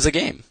program. It was a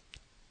game.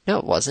 No,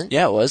 it wasn't.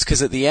 Yeah, it was,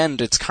 because at the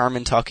end, it's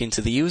Carmen talking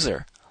to the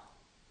user.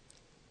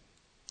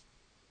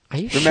 Are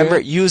you Remember, sure?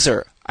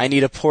 user, I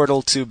need a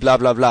portal to blah,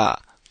 blah, blah.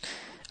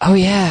 Oh,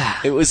 yeah.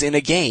 It was in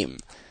a game.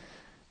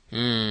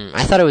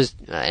 I thought it was...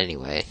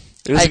 anyway.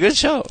 It was a good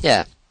show.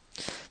 Yeah.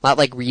 Not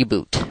like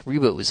Reboot.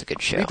 Reboot was a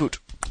good show. Reboot.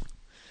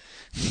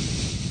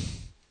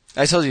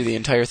 I told you the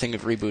entire thing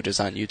of Reboot is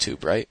on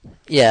YouTube, right?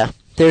 Yeah.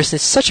 There's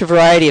such a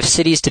variety of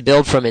cities to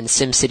build from in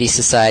SimCity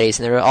Societies,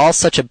 and they're all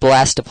such a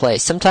blast to play.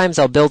 Sometimes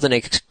I'll build an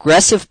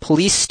aggressive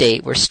police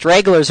state where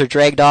stragglers are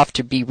dragged off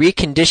to be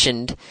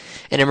reconditioned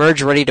and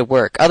emerge ready to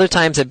work. Other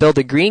times I build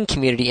a green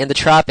community in the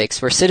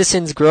tropics where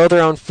citizens grow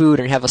their own food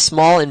and have a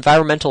small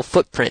environmental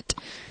footprint.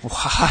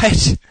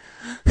 What?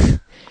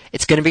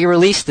 It's going to be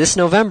released this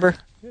November.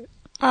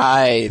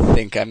 I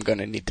think I'm going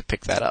to need to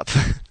pick that up.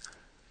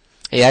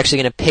 Are you actually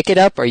going to pick it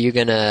up, or are you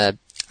going to...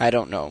 I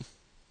don't know.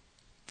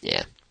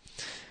 Yeah.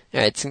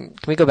 Alright, so can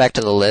we go back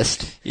to the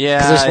list? Yeah,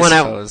 'Cause there's I one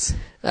suppose.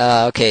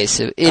 Okay,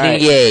 so All right,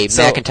 EA,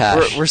 so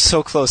Macintosh, We're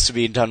so close to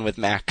being done with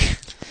Mac.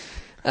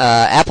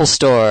 Apple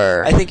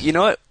Store. I think, you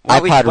know what?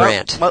 iPod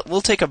Rant.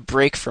 We'll take a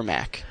break for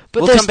Mac.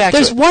 But we'll come back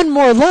there's to it. one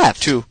more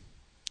left. 2.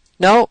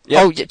 No?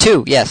 Yep. Oh,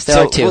 2. Yes, there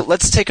are 2.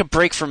 Let's take a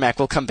break for Mac.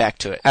 We'll come back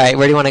to it. All right,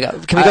 where do you want to go?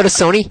 Can we go to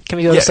Sony? Can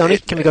we go to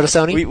Sony? Can we go to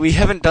Sony? We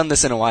haven't done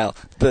this in a while.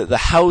 The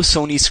how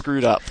Sony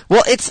screwed up.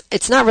 Well,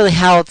 it's not really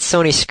how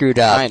Sony screwed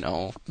up. I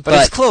know, but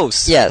it's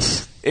close.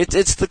 Yes.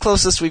 It's the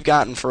closest we've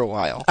gotten for a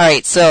while. All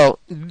right, so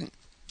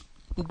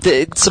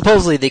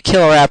supposedly the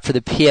killer app for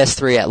the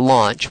PS3 at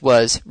launch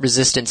was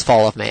Resistance: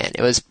 Fall of Man.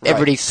 It was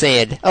everybody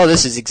saying, "Oh,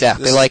 this is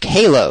exactly like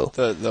Halo."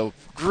 The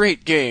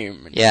great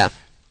game. Yeah.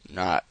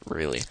 Not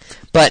really.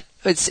 But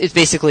it's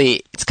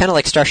basically, it's kind of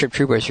like Starship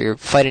Troopers, where you're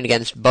fighting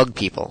against bug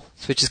people,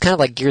 which is kind of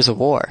like Gears of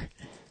War.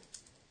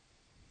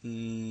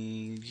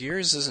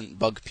 Yours isn't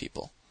bug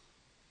people.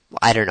 Well,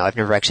 I don't know. I've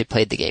never actually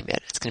played the game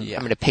yet. I'm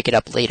going to pick it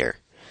up later.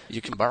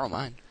 You can borrow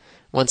mine.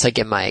 Once I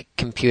get my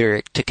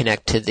computer to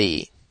connect to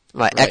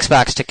my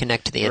Xbox to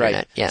connect to the internet.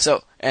 Right. Yeah.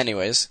 So,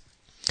 anyways.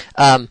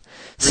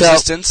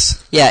 Resistance.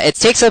 So, yeah, it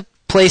takes a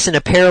place in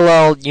a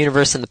parallel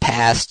universe in the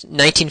past,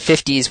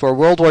 1950s, where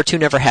World War II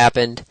never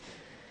happened,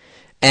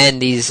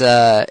 and these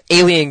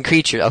alien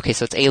creatures, okay,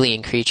 so it's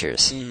alien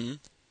creatures,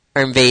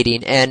 are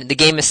invading, and the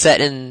game is set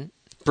in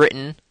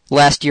Britain,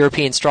 last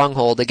European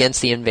stronghold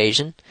against the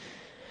invasion.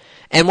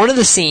 And one of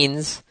the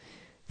scenes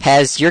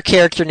has your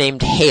character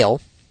named Hale,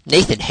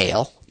 Nathan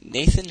Hale.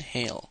 Nathan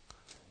Hale.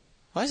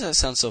 Why does that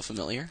sound so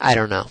familiar? I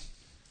don't know.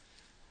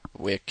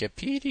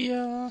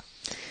 Wikipedia.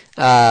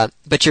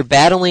 But you're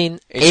battling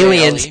H-A-L-E.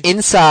 aliens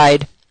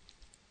inside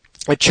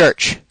a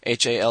church.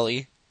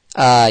 H-A-L-E?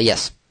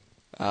 Yes.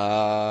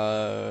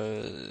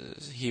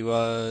 He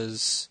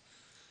was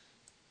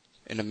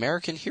an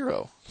American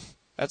hero.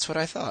 That's what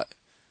I thought.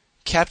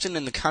 Captain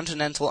in the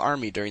Continental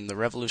Army during the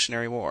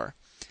Revolutionary War.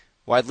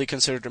 Widely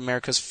considered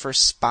America's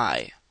first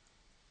spy.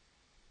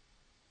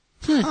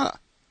 Huh.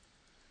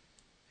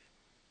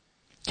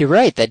 You're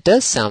right, that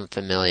does sound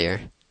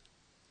familiar.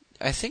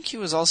 I think he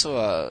was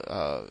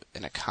also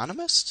an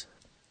economist?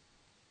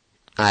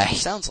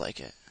 Sounds like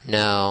it.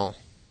 No.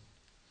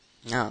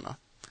 I don't know.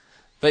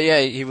 But yeah,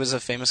 he was a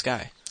famous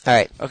guy.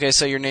 Alright. Okay,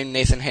 so you're named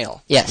Nathan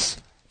Hale. Yes.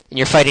 And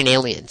you're fighting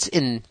aliens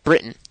in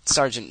Britain.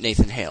 Sergeant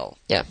Nathan Hale.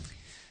 Yeah.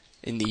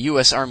 In the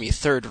U.S. Army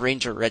 3rd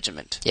Ranger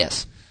Regiment.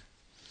 Yes.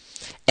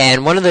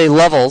 And one of the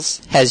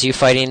levels has you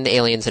fighting the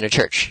aliens in a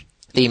church.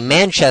 The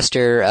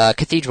Manchester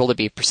Cathedral, to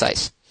be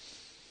precise.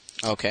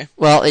 Okay.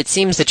 Well, it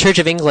seems the Church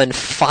of England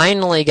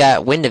finally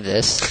got wind of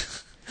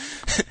this.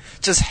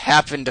 Just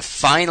happened to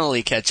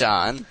finally catch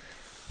on.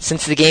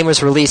 Since the game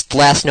was released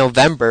last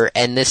November,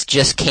 and this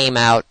just came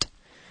out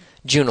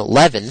June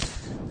 11th.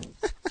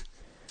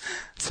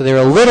 So they're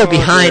a little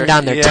behind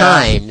on their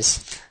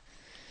times.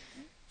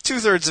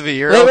 2/3 of a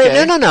year, Wait,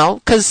 okay. no,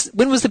 because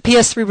when was the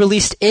PS3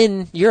 released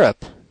in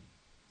Europe?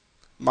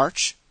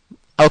 March?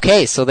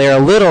 Okay, so they're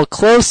a little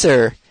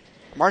closer.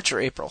 March or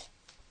April.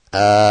 It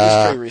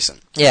was pretty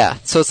recent. Yeah,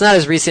 so it's not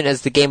as recent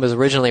as the game was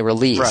originally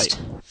released. Right.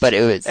 But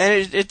it was...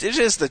 And it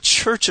is the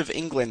Church of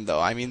England,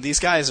 though. I mean, these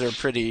guys are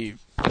pretty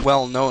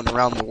well known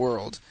around the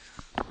world.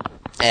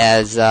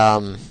 As,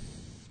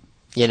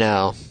 you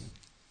know...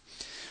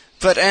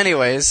 But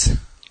anyways...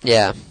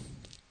 Yeah.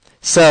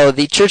 So,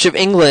 the Church of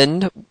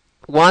England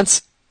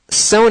wants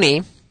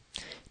Sony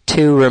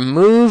to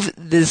remove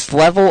this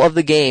level of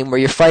the game where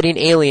you're fighting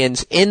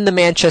aliens in the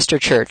Manchester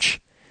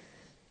Church.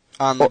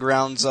 On the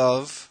grounds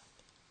of...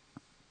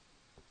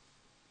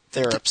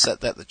 They're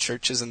upset that the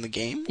church is in the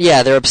game?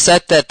 Yeah, they're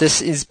upset that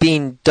this is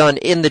being done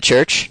in the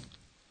church.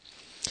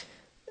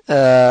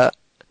 For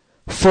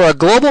a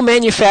global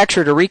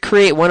manufacturer to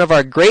recreate one of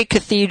our great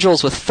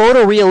cathedrals with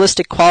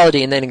photorealistic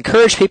quality and then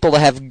encourage people to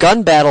have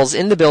gun battles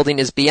in the building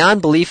is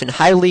beyond belief and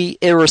highly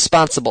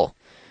irresponsible.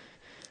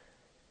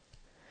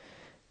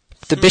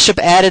 The bishop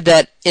added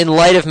that in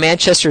light of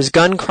Manchester's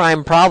gun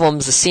crime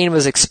problems, the scene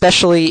was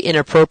especially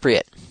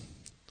inappropriate.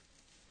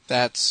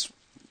 That's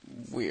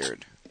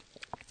weird.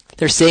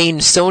 They're saying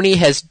Sony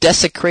has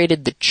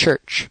desecrated the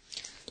church.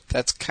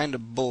 That's kind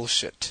of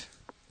bullshit.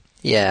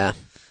 Yeah.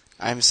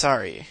 I'm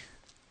sorry.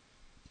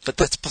 But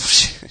that's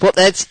bullshit. Well,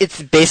 it's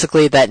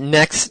basically that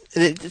next...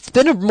 It's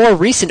been a more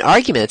recent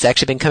argument that's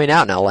actually been coming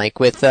out now, like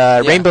with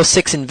Rainbow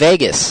Six in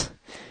Vegas.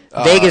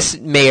 Vegas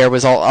mayor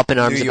was all up in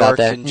arms about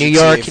that. New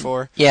York and GTA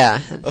 4. Yeah.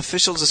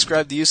 Officials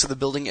described the use of the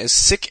building as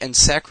sick and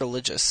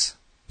sacrilegious.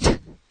 It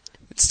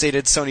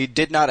stated Sony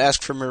did not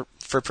ask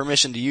for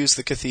permission to use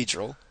the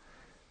cathedral.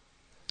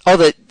 Oh,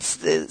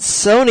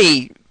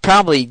 Sony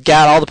probably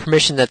got all the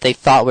permission that they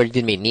thought would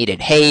be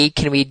needed. Hey,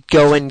 can we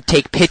go and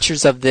take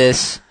pictures of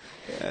this?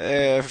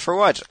 For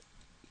what?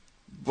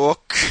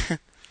 Book?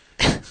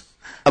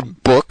 A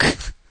book?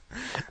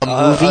 A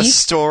movie? A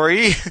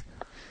story?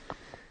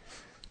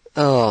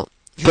 Oh.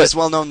 It is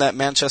well known that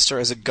Manchester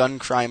has a gun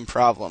crime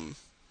problem.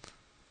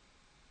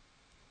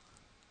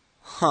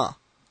 Huh.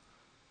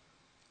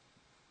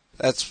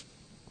 That's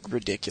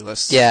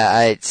ridiculous.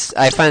 Yeah,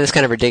 I find this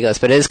kind of ridiculous,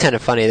 but it is kind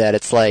of funny that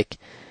it's like...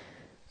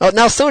 Oh,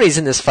 now Sony's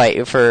in this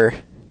fight for...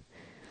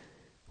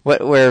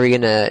 Where are we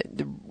gonna...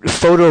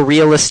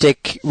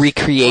 Photorealistic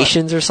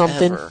recreations or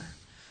something?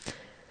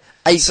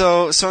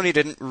 So, Sony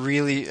didn't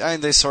really...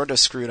 they sort of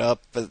screwed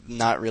up, but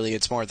not really.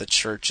 It's more the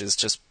church is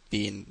just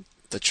being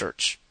the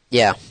church.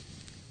 Yeah.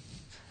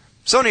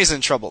 Sony's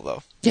in trouble,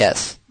 though.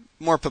 Yes.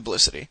 More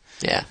publicity.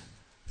 Yeah.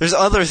 There's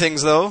other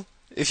things, though.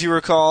 If you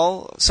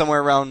recall,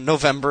 somewhere around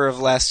November of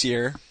last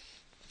year,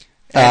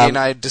 Andy and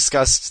I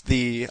discussed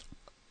the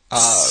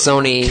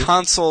Sony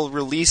console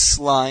release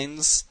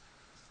lines.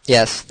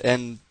 Yes.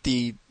 And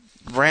the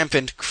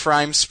rampant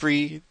crime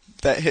spree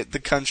that hit the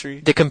country.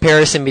 The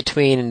comparison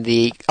between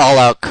the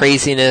all-out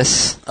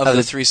craziness of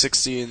the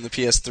 360 and the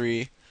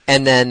PS3.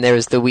 And then there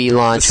was the Wii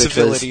launch, The which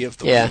civility was... of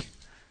the Wii.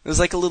 It was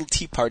like a little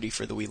tea party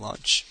for the Wii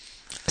launch.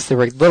 So there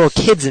were little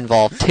kids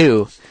involved,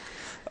 too.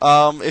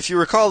 If you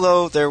recall,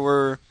 though, there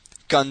were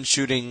gun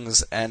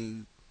shootings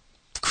and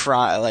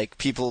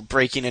people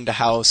breaking into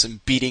house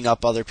and beating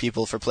up other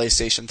people for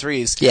PlayStation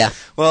 3s. Yeah.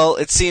 Well,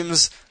 it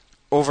seems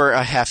over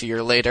a half a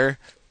year later,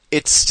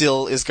 it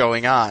still is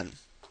going on.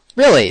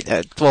 Really?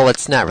 Well,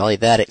 it's not really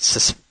that. It's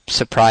just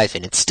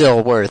surprising. It's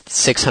still worth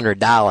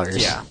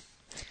 $600. Yeah.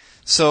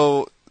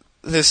 So,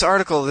 this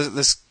article,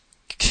 this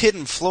kid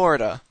in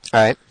Florida... All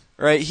right.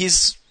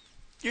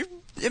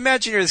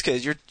 Imagine you're this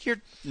kid.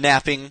 You're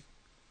napping.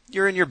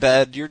 You're in your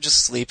bed. You're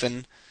just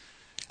sleeping.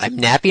 I'm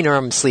napping or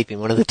I'm sleeping.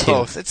 One of the two.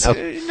 Both.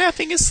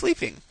 Napping is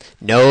sleeping.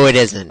 No, it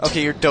isn't.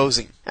 Okay, you're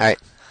dozing. All right.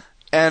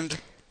 And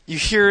you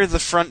hear the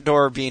front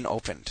door being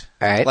opened.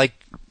 All right. Like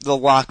the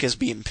lock is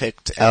being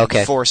picked and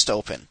Okay. forced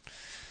open.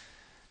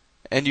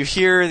 And you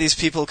hear these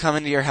people come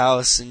into your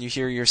house, and you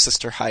hear your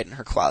sister hide in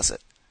her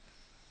closet.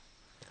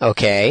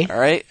 Okay. All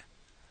right?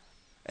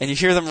 And you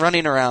hear them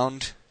running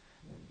around,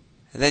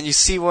 and then you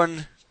see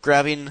one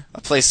grabbing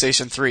a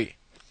PlayStation 3.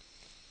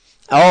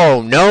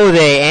 Oh, no,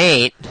 they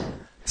ain't.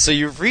 So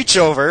you reach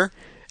over.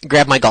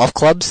 Grab my golf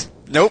clubs?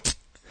 Nope.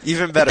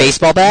 Even better.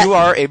 Baseball bat? You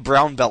are a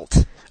brown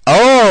belt.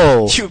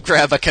 Oh! You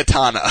grab a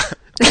katana.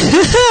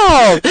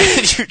 Oh!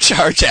 And you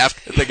charge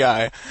after the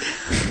guy.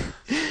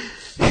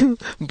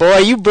 Boy,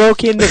 you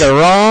broke into the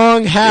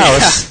wrong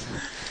house.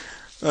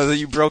 Yeah.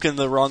 You broke in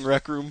the wrong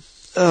rec room.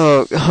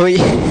 Oh,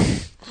 yeah.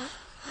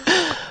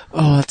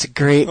 Oh, that's a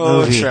great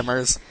movie.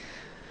 Tremors.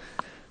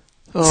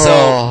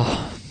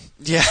 Oh.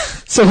 Yeah.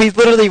 So he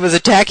literally was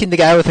attacking the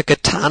guy with a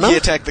katana? He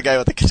attacked the guy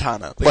with a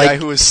katana. The guy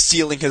who was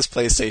stealing his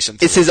PlayStation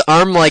 3. Is his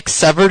arm,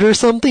 severed or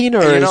something?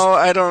 Or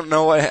I don't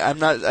know. I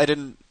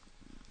didn't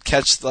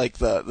catch,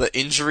 the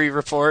injury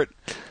report.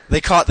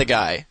 They caught the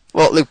guy.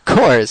 Well, of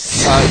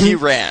course. He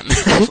ran.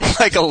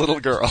 Like a little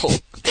girl.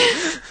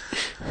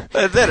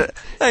 And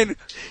then,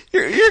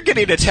 you're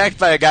getting attacked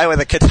by a guy with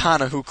a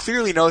katana who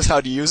clearly knows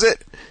how to use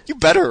it. You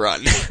better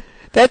run.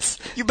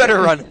 You better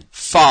run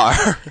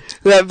far.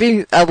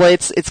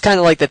 It's kind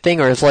of like the thing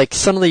where it's like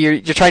suddenly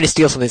you're trying to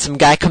steal something. Some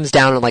guy comes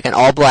down in an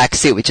all black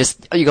suit with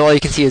just all you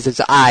can see is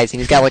his eyes,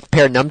 and he's got a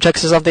pair of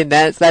nunchucks or something.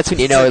 That's when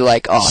you know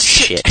oh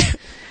shit.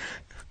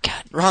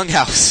 God, wrong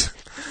house.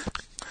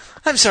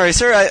 I'm sorry,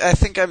 sir. I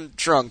think I'm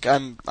drunk.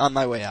 I'm on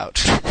my way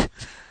out.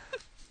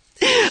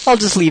 I'll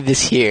just leave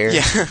this here.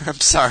 Yeah, I'm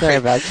sorry. Sorry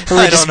about it.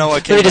 I don't know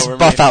what came over me. Let me just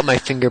buff out my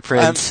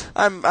fingerprints.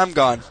 I'm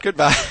gone.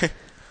 Goodbye.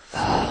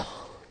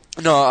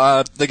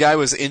 No, the guy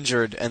was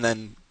injured and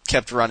then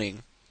kept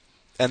running.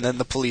 And then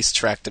the police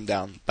tracked him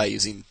down by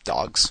using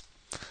dogs.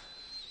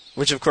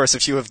 Which, of course,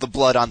 if you have the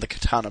blood on the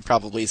katana,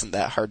 probably isn't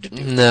that hard to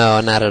do.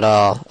 No, not at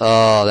all.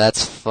 Oh,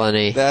 that's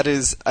funny.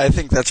 I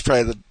think that's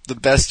probably the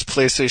best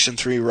PlayStation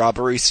 3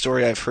 robbery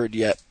story I've heard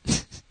yet.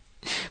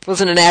 It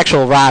wasn't an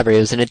actual robbery,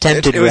 it was an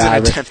attempted robbery.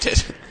 It was an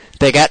attempted.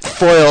 They got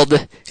foiled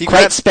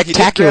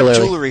spectacularly. He grabbed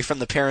jewelry from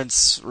the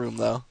parents' room,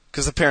 though,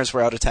 because the parents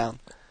were out of town.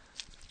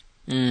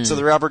 So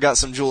the robber got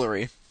some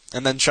jewelry,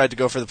 and then tried to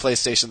go for the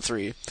PlayStation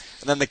 3, and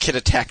then the kid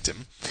attacked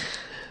him.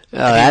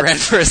 And he ran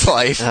for his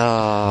life.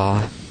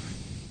 Oh.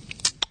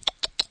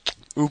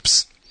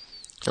 Oops.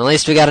 At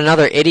least we got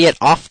another idiot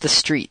off the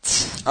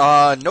streets.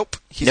 Nope.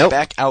 He's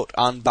back out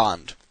on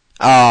bond.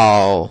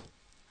 Oh.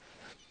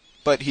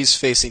 But he's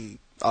facing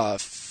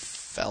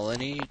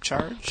felony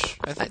charge,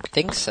 I think. I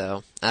think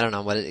so. I don't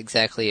know what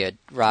exactly a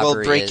robbery is.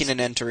 Well, breaking and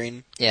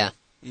entering. Yeah.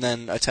 And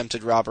then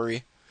attempted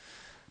robbery.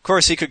 Of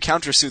course, he could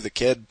countersue the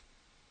kid.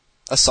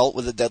 Assault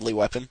with a deadly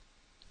weapon.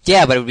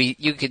 Yeah, but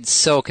you could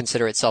so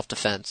consider it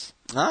self-defense.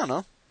 I don't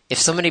know. If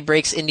somebody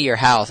breaks into your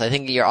house, I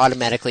think you're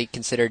automatically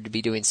considered to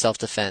be doing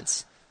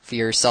self-defense for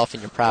yourself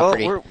and your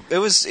property. Well, it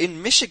was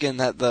in Michigan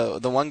that the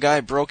one guy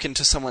broke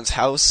into someone's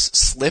house,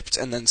 slipped,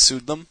 and then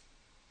sued them.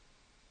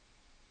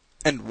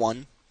 And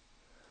won.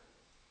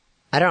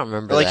 I don't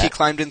remember that. He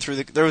climbed in through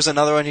there was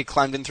another one, he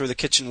climbed in through the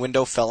kitchen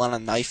window, fell on a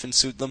knife, and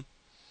sued them.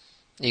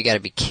 You gotta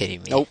be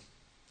kidding me. Nope.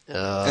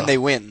 And they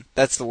win.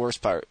 That's the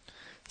worst part.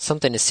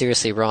 Something is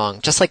seriously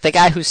wrong. Just like the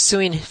guy who's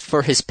suing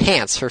for his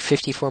pants for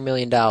 $54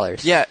 million.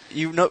 Yeah,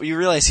 you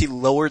realize he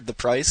lowered the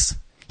price?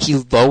 He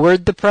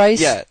lowered the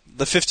price? Yeah,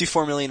 the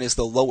 $54 million is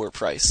the lower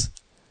price.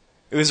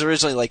 It was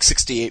originally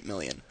 $68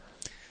 million.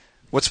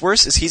 What's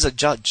worse is he's a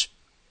judge.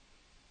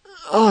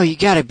 Oh, you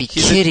gotta be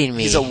kidding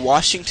me. He's a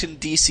Washington,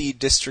 D.C.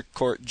 District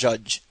Court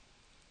judge.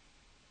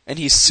 And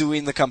he's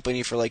suing the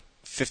company for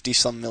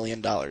 $50-some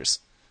million.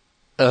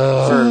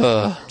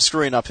 For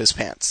screwing up his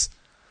pants.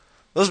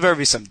 Those better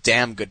be some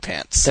damn good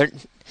pants.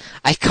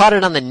 I caught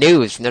it on the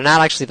news, and they're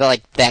not actually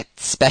that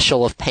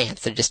special of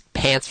pants. They're just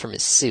pants from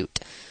his suit.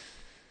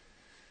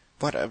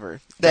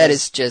 Whatever. That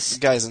is just... The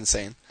guy's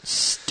insane.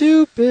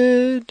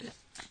 Stupid.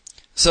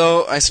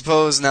 So, I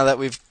suppose now that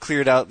we've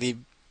cleared out the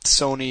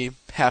Sony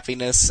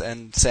happiness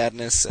and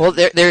sadness... Well,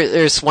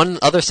 there's one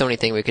other Sony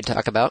thing we could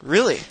talk about.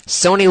 Really?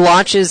 Sony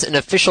launches an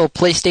official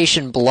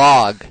PlayStation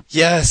blog.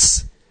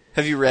 Yes.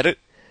 Have you read it?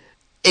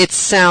 It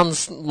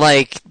sounds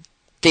like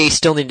they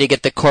still need to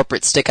get the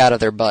corporate stick out of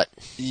their butt.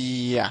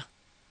 Yeah.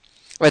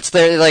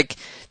 They're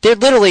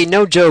literally,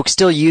 no joke,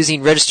 still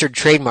using registered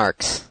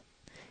trademarks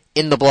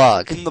in the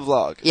blog. In the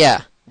blog.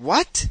 Yeah.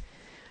 What?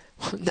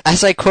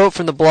 As I quote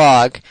from the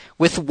blog,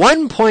 with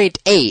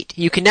 1.8,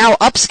 you can now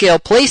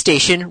upscale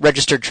PlayStation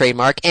registered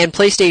trademark and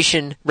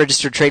PlayStation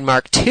registered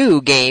trademark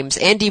 2 games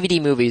and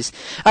DVD movies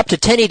up to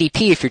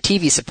 1080p if your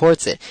TV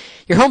supports it.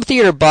 Your home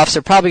theater buffs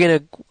are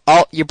probably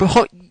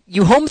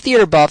you home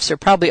theater buffs are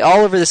probably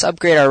all over this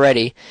upgrade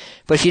already,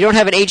 but if you don't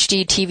have an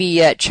HD TV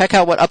yet, check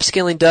out what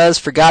upscaling does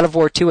for God of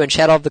War 2 and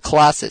Shadow of the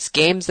Colossus,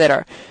 games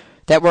that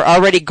were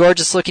already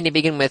gorgeous looking to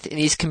begin with in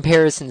these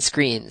comparison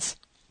screens.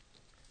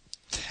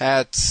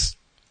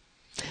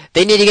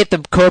 They need to get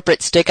the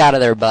corporate stick out of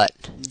their butt.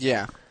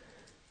 Yeah.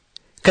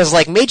 Because,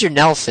 Major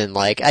Nelson,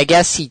 I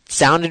guess he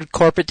sounded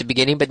corporate at the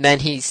beginning, but then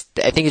I think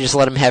they just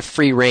let him have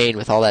free reign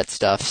with all that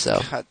stuff,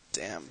 so. God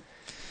damn.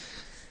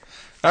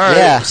 Alright,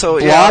 yeah, so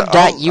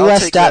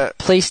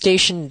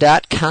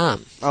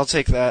blog.us.playstation.com. I'll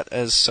take that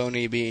as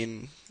Sony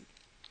being...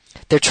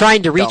 They're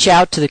trying to reach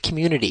out to the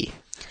community,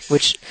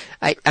 which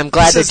I'm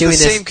glad they're doing this.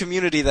 This is the same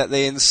community that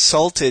they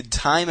insulted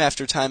time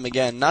after time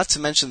again, not to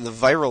mention the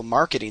viral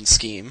marketing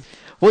scheme.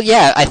 Well,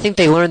 yeah, I think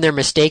they learned their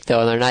mistake,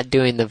 though, and they're not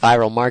doing the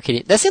viral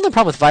marketing. That's the only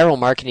problem with viral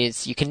marketing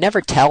is you can never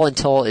tell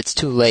until it's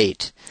too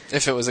late.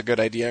 If it was a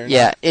good idea or not.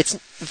 Yeah,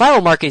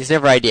 viral marketing is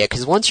never an idea,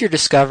 because once you're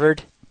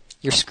discovered,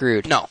 you're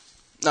screwed. No,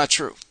 not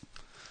true.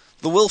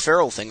 The Will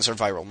Ferrell things are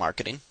viral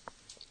marketing.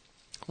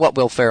 What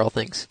Will Ferrell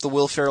things? The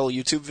Will Ferrell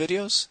YouTube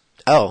videos.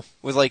 Oh.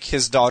 With,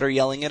 his daughter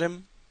yelling at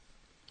him.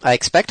 I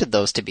expected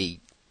those to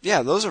be...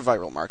 Yeah, those are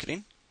viral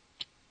marketing.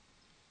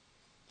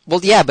 Well,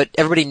 yeah, but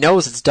everybody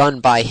knows it's done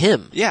by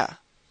him. Yeah,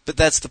 but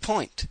that's the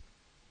point.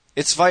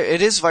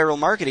 It is viral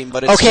marketing,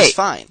 but it's just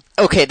fine.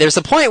 Okay, there's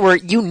a point where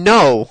you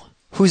know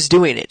who's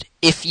doing it.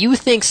 If you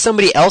think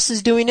somebody else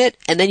is doing it,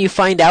 and then you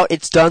find out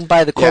it's done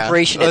by the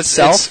corporation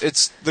itself...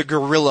 It's the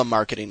guerrilla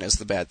marketing is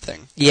the bad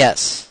thing.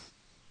 Yes.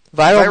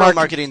 Viral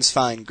marketing's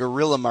fine.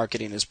 Guerrilla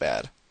marketing is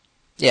bad.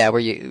 Yeah,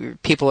 where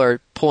people are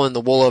pulling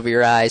the wool over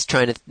your eyes,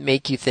 trying to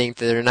make you think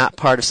that they're not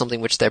part of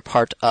something which they're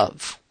part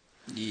of.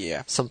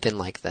 Yeah. Something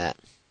like that.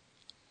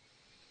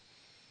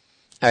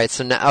 Alright,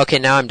 so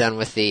now I'm done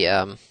with the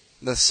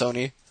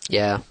Sony?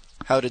 Yeah.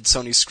 How did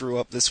Sony screw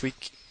up this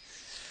week?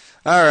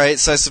 Alright,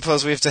 so I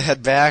suppose we have to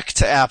head back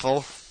to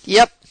Apple.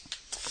 Yep.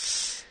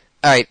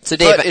 Alright, so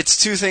Dave... But it's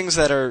two things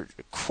that are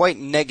quite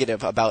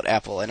negative about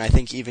Apple, and I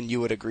think even you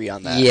would agree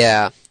on that.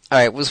 Yeah.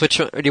 Alright, which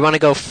one? Do you want to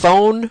go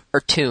phone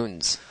or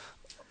tunes?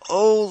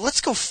 Oh,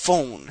 let's go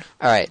phone.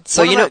 Alright,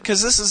 so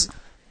because this is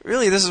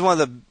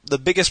one of the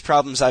biggest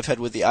problems I've had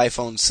with the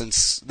iPhone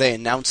since they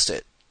announced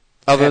it.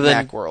 Other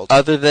than Macworld.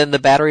 Other than the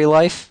battery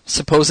life?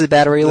 Supposed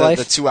battery life?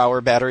 The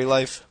 2-hour battery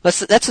life. That's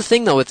the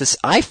thing, though, with this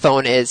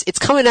iPhone is, it's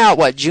coming out,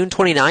 June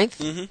 29th?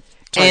 Mm-hmm.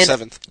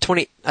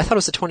 27th. I thought it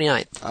was the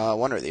 29th.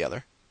 One or the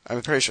other.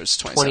 I'm pretty sure it's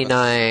 27th.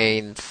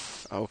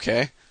 29th.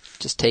 Okay.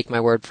 Just take my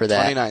word for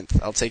that.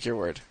 29th. I'll take your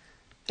word.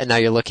 And now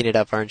you're looking it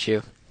up, aren't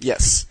you?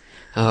 Yes.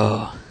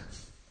 Oh.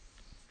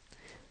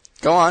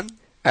 Go on.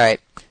 Alright.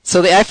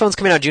 So the iPhone's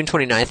coming out June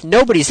 29th.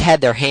 Nobody's had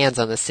their hands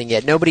on this thing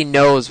yet. Nobody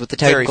knows what the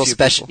technical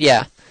special...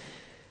 Yeah.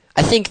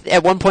 I think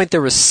at one point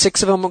there was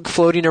 6 of them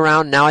floating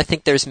around. Now I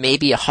think there's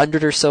maybe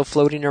 100 or so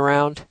floating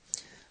around.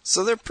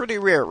 So they're pretty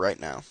rare right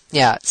now.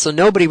 Yeah, so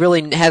nobody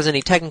really has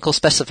any technical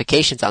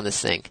specifications on this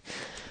thing.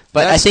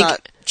 But That's I think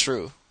not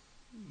true.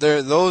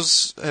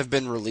 Those have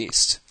been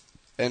released,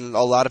 and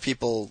a lot of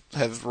people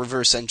have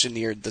reverse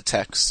engineered the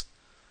text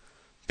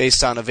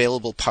based on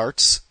available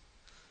parts.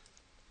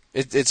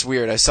 It's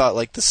weird. I saw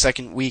it the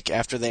second week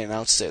after they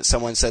announced it.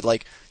 Someone said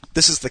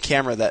this is the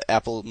camera that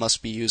Apple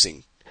must be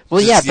using. Well,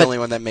 yeah, it's the only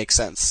one that makes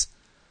sense.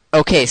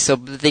 Okay, so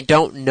they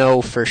don't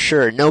know for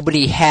sure.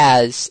 Nobody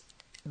has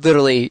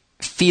literally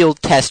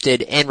field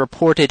tested and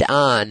reported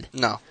on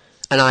an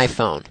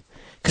iPhone.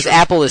 Because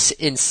Apple is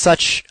in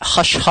such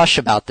hush-hush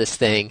about this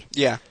thing.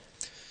 Yeah.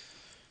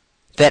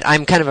 That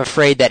I'm kind of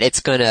afraid that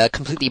it's going to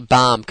completely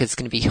bomb because it's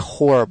going to be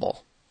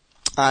horrible.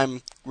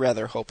 I'm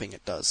rather hoping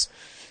it does.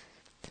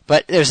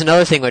 But there's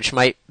another thing which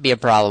might be a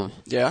problem.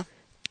 Yeah?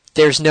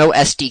 There's no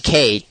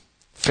SDK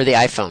for the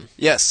iPhone.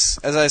 Yes.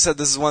 As I said,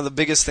 this is one of the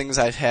biggest things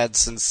I've had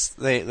since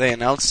they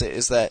announced it,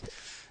 is that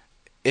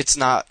it's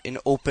not an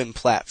open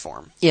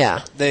platform.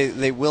 Yeah.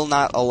 They will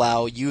not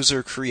allow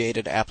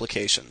user-created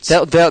applications.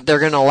 They're going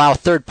to allow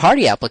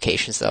third-party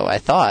applications, though, I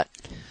thought.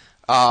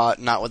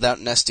 Not without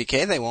an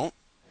SDK, they won't.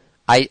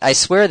 I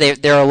swear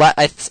they're allowed.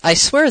 I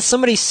swear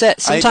somebody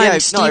said,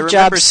 Steve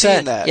Jobs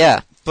said that. Yeah.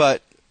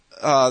 But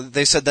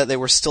they said that they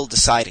were still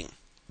deciding.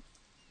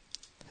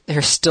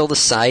 They're still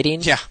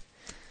deciding? Yeah.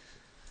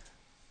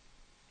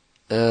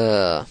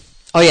 Oh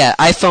yeah,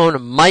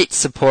 iPhone might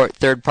support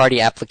third-party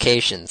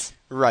applications.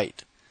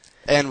 Right.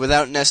 And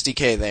without an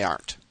SDK, they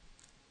aren't.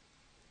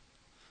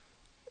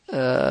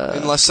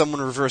 Unless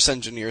someone reverse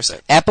engineers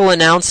it. Apple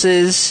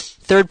announces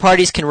third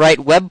parties can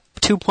write Web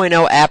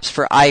 2.0 apps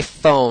for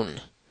iPhone.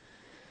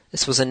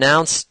 This was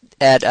announced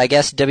at, I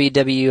guess,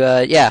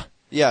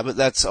 Yeah, but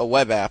that's a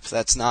web app.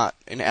 That's not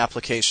an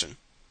application.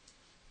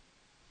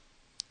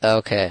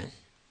 Okay.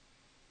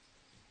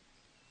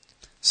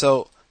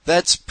 So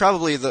that's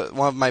probably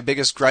one of my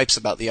biggest gripes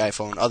about the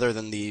iPhone, other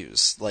than the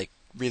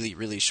really,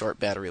 really short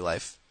battery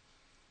life.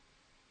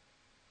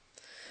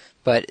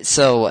 But,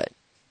 so what?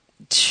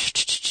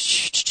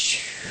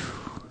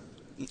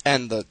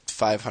 And the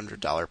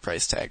 $500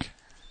 price tag.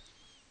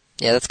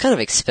 Yeah, that's kind of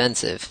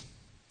expensive.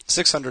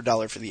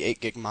 $600 for the 8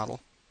 gig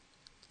model.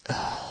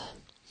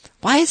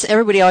 Why does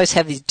everybody always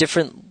have these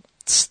different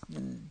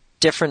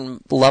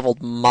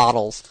leveled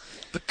models?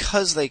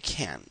 Because they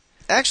can.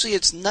 Actually,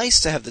 it's nice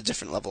to have the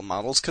different level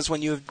models, because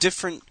when you have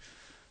different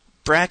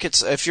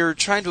brackets, if you're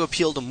trying to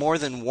appeal to more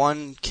than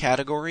one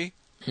category,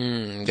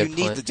 you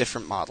need the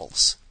different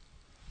models.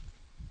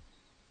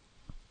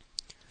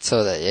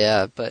 So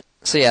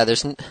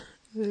there's...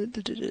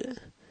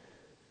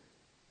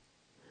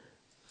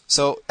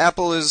 So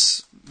Apple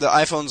the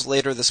iPhone's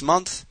later this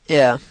month.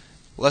 Yeah.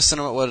 Less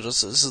than what it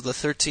is. This is the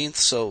 13th,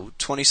 so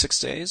 26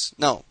 days?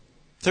 No.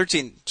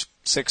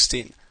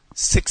 16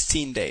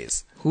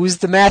 days. Who's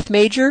the math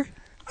major?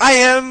 I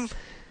am!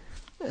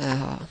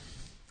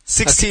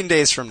 16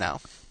 days from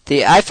now.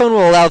 The iPhone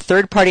will allow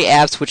third-party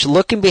apps which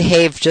look and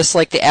behave just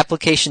like the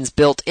applications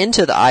built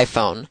into the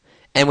iPhone,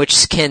 and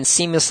which can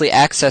seamlessly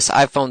access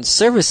iPhone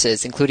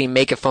services, including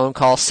make a phone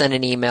call, send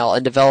an email,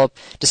 and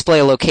display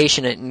a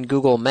location in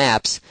Google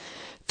Maps.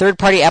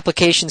 Third-party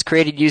applications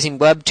created using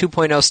Web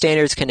 2.0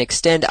 standards can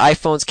extend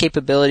iPhone's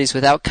capabilities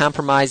without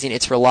compromising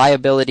its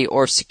reliability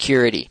or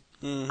security.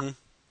 Mm-hmm.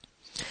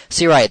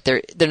 So you're right,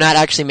 they're not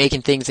actually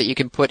making things that you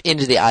can put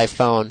into the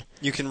iPhone.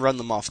 You can run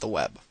them off the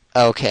web.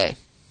 Okay.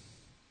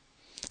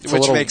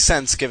 Which makes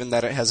sense, given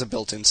that it has a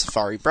built-in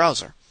Safari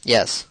browser.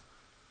 Yes.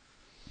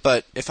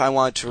 But if I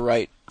wanted to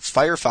write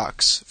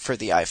Firefox for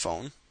the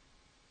iPhone,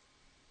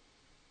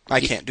 I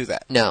can't do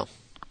that. No.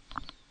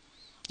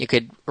 You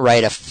could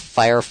write a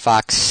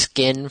Firefox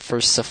skin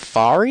for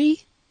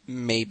Safari?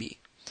 Maybe.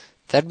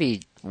 That'd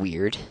be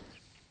weird.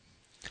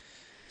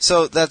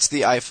 So that's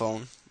the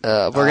iPhone.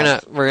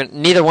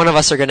 Neither one of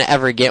us are gonna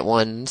ever get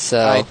one, so...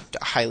 I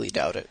highly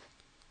doubt it.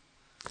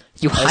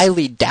 You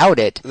highly doubt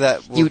it?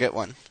 That we'll get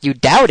one. You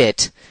doubt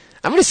it?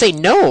 I'm gonna say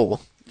no.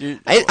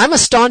 I'm a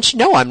staunch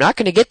no, I'm not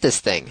gonna get this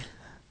thing.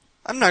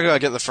 I'm not gonna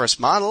get the first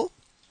model.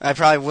 I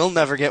probably will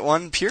never get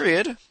one,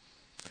 period.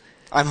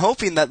 I'm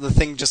hoping that the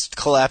thing just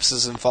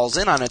collapses and falls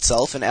in on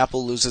itself and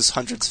Apple loses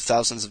hundreds of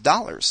thousands of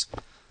dollars.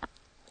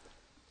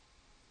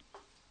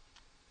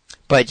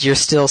 But you're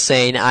still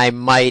saying I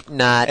might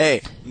not...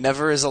 Hey,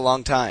 never is a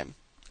long time.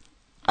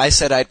 I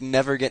said I'd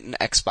never get an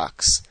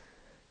Xbox.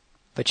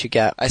 But you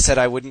got... I said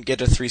I wouldn't get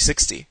a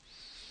 360.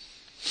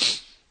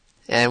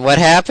 And what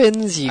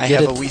happens? You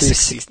get have a Wii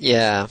 60.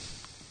 Yeah.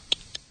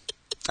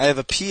 I have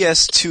a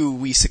PS2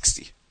 Wii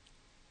 60.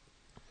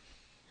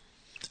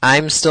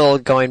 I'm still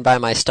going by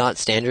my staunch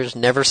standards.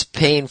 Never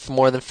paying for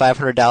more than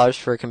 $500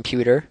 for a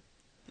computer.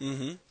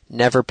 Mm-hmm.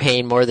 Never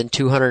paying more than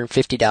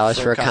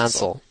 $250 for a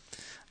console.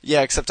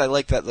 Yeah, except I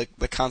like that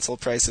the console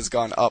price has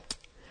gone up.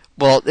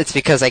 Well, it's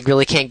because I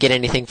really can't get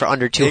anything for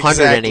under $200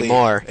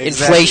 anymore. Exactly.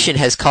 Inflation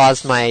has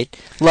caused my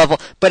level,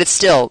 but it's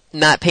still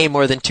not paying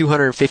more than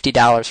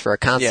 $250 for a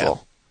console.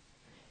 Yeah.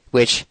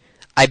 Which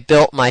I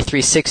built my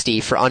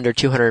 360 for under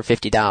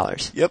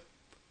 $250. Yep.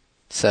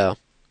 So.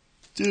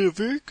 Did a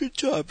very good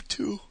job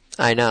too.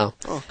 I know.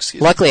 Oh,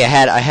 excuse Luckily, me.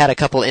 I had a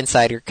couple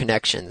insider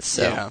connections,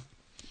 so yeah.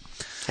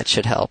 That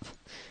should help.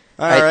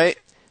 All right.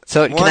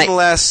 So one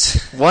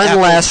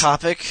last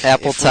topic.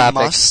 Apple topic.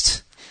 We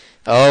must.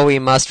 Oh, we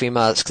must.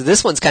 Because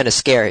this one's kind of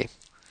scary.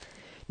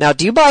 Now,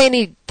 do you buy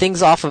any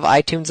things off of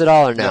iTunes at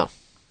all, or no?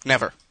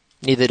 Never.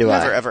 Neither do I.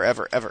 Never,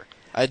 ever.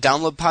 I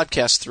download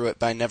podcasts through it,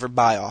 but I never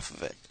buy off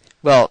of it.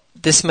 Well,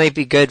 this might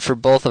be good for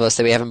both of us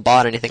that we haven't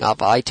bought anything off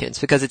of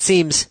iTunes, because it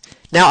seems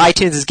now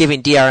iTunes is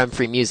giving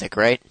DRM-free music,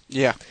 right?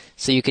 Yeah.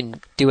 So you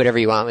can do whatever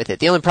you want with it.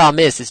 The only problem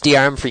is it's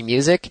DRM-free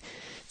music.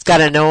 It's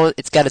got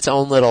its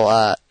own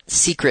little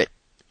secret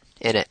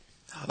in it.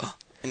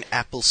 An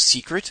Apple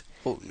secret?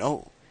 Oh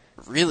no.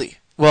 Really?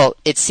 Well,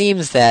 it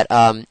seems that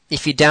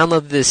if you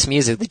download this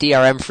music, the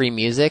DRM-free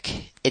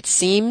music, it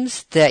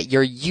seems that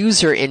your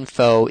user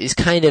info is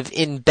kind of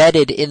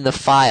embedded in the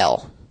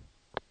file.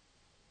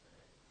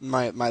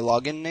 My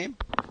login name?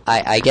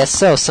 I guess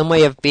so. Some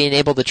way of being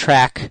able to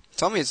track.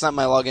 Tell me it's not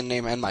my login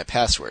name and my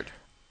password.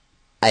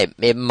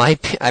 It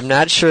might be, I'm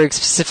not sure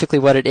specifically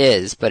what it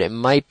is, but it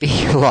might be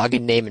your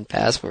login name and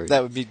password.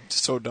 That would be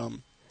so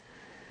dumb.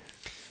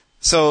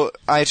 So,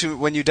 iTunes,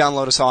 when you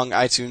download a song,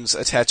 iTunes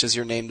attaches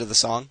your name to the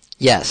song?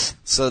 Yes.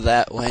 So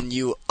that when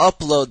you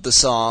upload the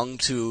song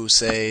to,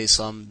 say,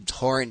 some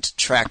torrent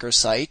tracker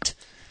site...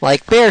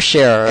 Like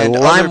BearShare or and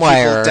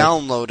LimeWire. other people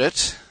download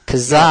it...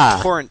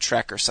 Kazaa. Torrent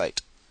tracker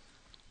site.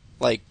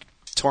 Like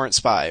Torrent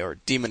Spy or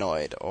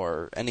Demonoid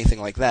or anything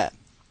like that.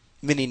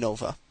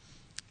 Mininova.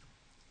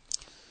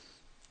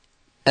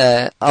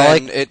 Then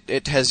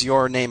it has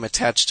your name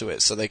attached to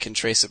it so they can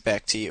trace it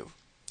back to you.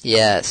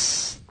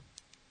 Yes.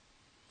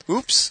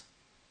 Oops.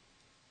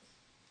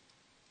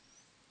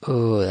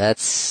 Ooh, that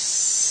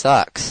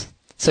sucks.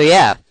 So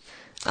yeah,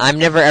 I'm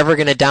never ever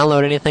going to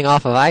download anything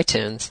off of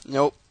iTunes.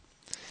 Nope.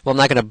 Well, I'm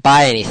not going to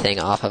buy anything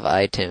off of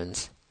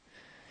iTunes.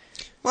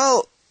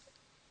 Well,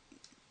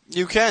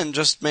 you can,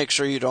 just make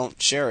sure you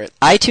don't share it.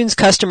 iTunes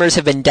customers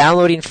have been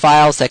downloading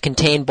files that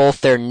contain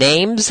both their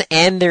names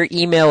and their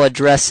email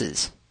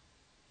addresses.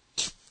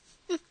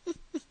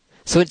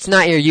 So it's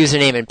not your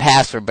username and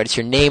password, but it's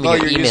your name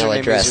and your email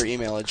address. Is your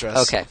email address.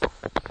 Okay.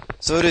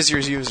 So it is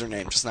your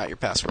username, just not your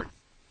password.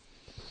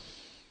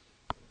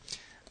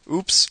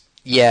 Oops.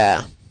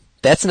 Yeah.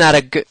 That's not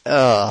a good...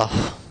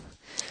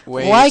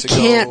 Why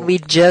can't we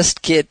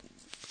just get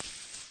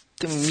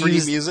the free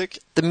music?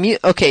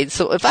 Okay,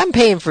 so if I'm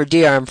paying for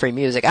DRM-free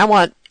music, I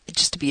want it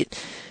just to be...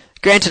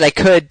 Granted, I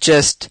could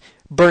just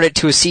burn it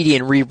to a CD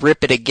and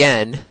re-rip it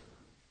again.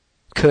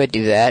 Could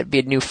do that. Be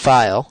a new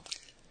file.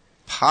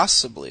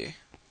 Possibly.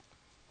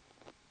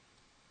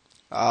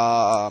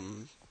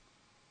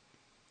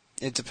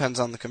 It depends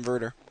on the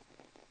converter.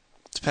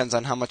 Depends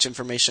on how much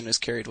information is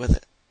carried with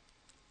it.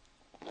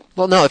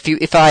 Well, no.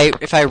 If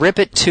I rip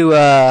it to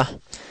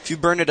if you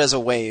burn it as a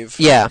wave,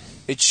 yeah,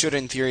 it should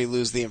in theory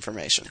lose the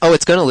information. Oh,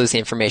 it's going to lose the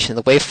information.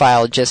 The WAV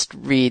file just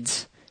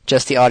reads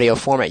just the audio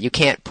format. You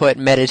can't put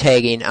meta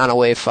tagging on a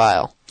WAV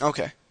file.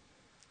 Okay.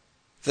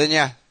 Then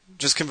yeah,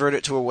 just convert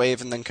it to a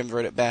wave and then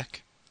convert it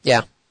back.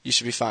 Yeah. You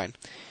should be fine.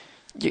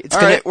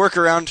 Alright,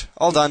 workaround.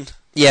 All done.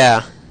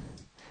 Yeah.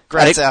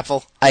 Grats,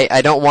 Apple.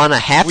 I don't want to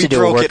have to do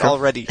a workaround. We broke it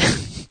already.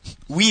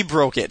 We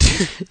broke it.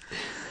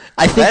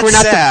 I think That's we're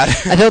not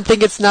sad. I don't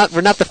think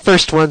we're not the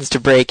first ones to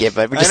break it,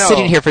 but we're just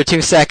sitting here for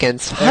 2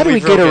 seconds. How do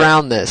we get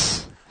around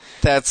this?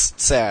 That's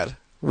sad.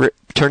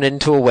 Turn it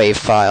into a WAV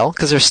file,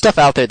 because there's stuff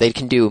out there that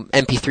can do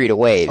MP3 to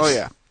WAVs. Oh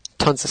yeah.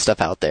 Tons of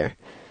stuff out there.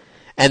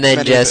 And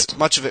then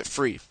much of it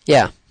free.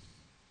 Yeah.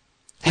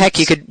 Heck,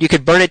 you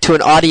could burn it to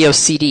an audio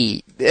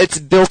CD. It's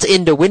built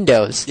into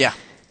Windows. Yeah.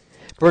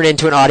 Burn it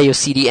into an audio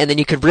CD, and then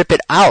you could rip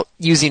it out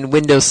using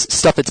Windows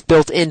stuff that's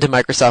built into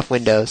Microsoft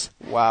Windows.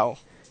 Wow.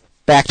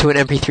 Back to an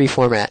MP3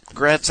 format.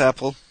 Grats,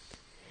 Apple.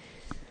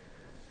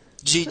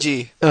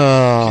 GG.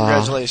 Oh.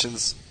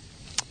 Congratulations.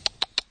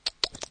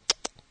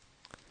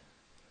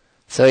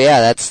 So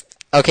yeah, that's...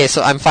 Okay,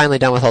 so I'm finally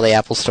done with all the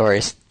Apple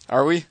stories.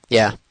 Are we?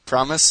 Yeah.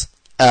 Promise?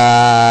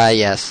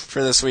 Yes.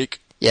 For this week?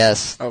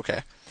 Yes.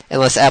 Okay.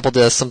 Unless Apple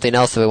does something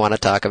else that we want to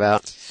talk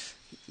about.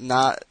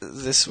 Not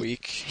this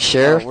week.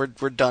 Sure? No,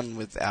 we're done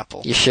with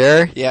Apple. You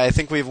sure? Yeah, I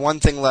think we have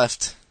one thing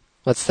left.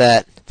 What's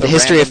that? The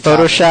history of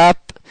Photoshop?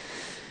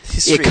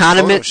 History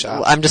Economist. of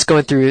Photoshop. I'm just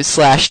going through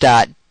apple.slash.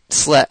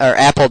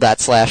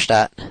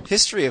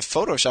 History of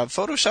Photoshop.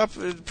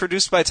 Photoshop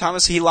produced by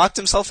Thomas. He locked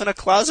himself in a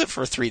closet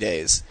for 3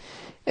 days.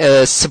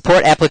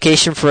 Support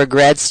application for a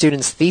grad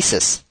student's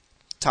thesis.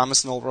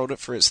 Thomas Knoll wrote it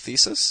for his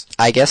thesis?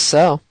 I guess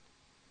so.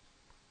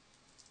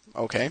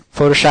 Okay.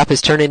 Photoshop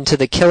has turned into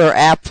the killer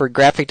app for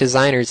graphic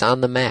designers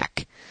on the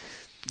Mac.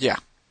 Yeah.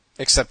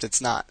 Except it's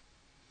not.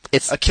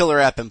 It's a killer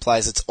app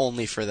implies it's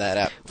only for that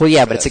app. Well,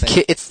 yeah, but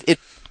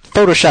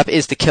Photoshop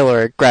is the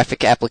killer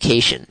graphic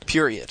application.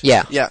 Period.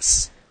 Yeah.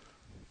 Yes.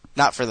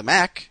 Not for the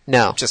Mac.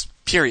 No. Just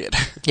period.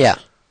 Yeah.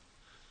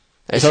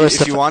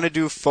 If you want to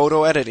do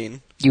photo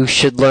editing, you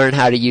should learn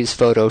how to use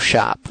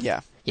Photoshop.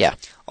 Yeah. Yeah.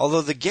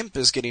 Although the GIMP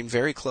is getting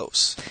very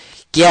close.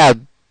 Yeah,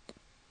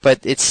 but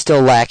it's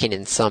still lacking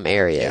in some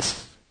areas.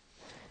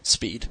 Yeah.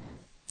 Speed.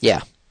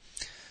 Yeah.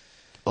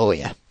 Oh,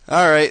 yeah.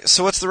 Alright,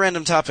 so what's the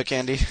random topic,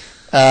 Andy?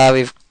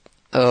 We've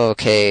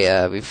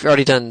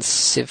already done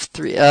Civ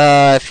 3.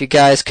 If you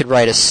guys could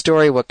write a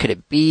story, what could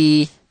it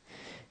be?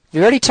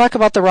 We already talked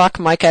about the Rock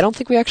Mic. I don't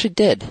think we actually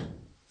did.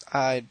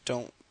 I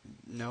don't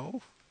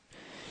know.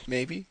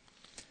 Maybe?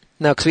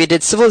 No, because we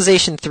did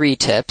Civilization 3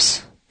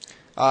 tips.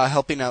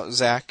 Helping out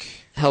Zach.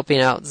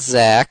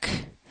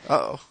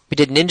 Uh-oh. We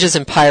did Ninjas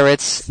and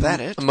Pirates. Is that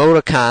it?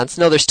 Emoticons.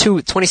 No, there's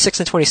 26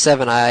 and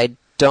 27. I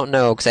don't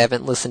know, because I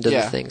haven't listened to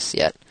the things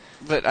yet.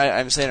 But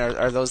I'm saying,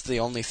 are those the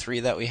only 3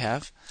 that we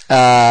have?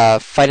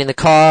 Fighting the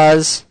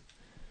Cause,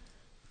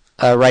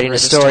 writing a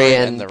story,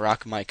 and the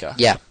Rock Mica.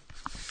 Yeah.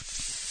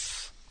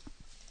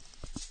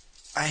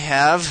 I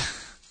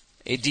have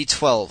a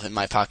D12 in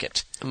my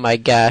pocket. Oh my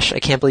gosh, I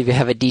can't believe you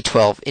have a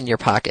D12 in your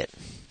pocket.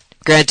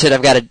 Granted,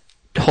 I've got a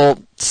whole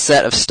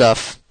set of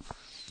stuff.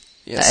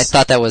 Yes. I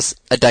thought that was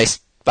a dice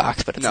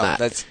box, but it's not.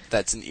 No,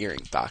 that's an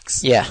earring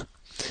box. Yeah.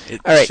 It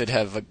All right. should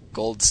have a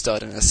gold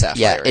stud and a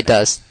sapphire. Yeah, it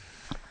does.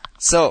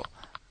 So,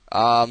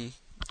 1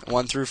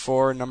 through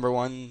 4, number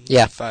 1.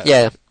 Yeah. 5.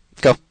 Yeah.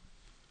 Go.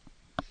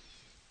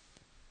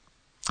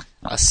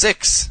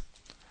 6.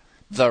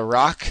 The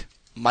Rock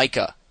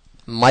Mica.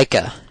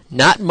 Micah.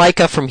 Not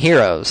Micah from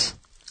Heroes.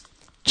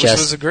 Which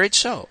was a great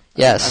show.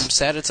 Yes. I'm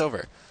sad it's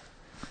over.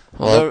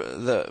 Well,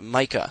 the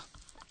Mica.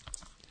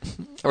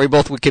 Are we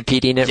both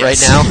Wikipediaing it Yes. right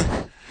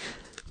now?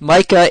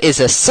 Mica is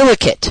a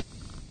silicate.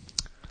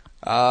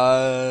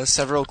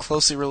 Several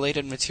closely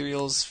related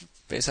materials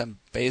based on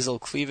basal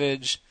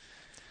cleavage.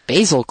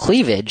 Basal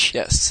cleavage?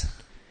 Yes.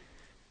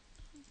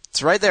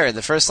 It's right there in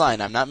the first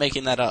line. I'm not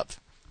making that up.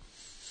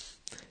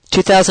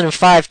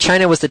 2005,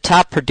 China was the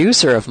top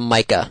producer of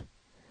mica,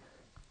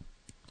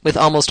 with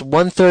almost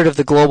 1/3 of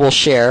the global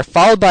share,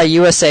 followed by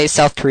USA,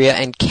 South Korea,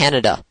 and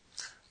Canada.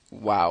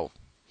 Wow.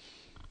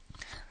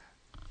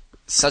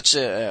 Such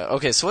a...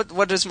 Okay, so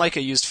what is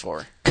mica used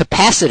for?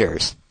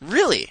 Capacitors.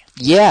 Really?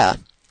 Yeah.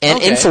 And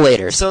Okay.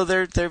 insulators. So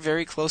they're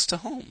very close to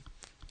home.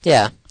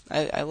 Yeah.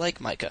 I like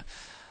mica.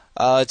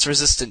 It's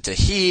resistant to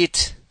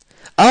heat.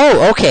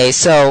 Oh, okay.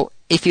 So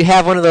if you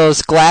have one of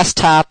those glass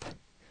top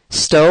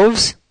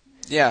stoves,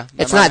 Yeah.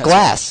 it's mine not has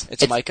glass. one.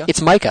 It's mica?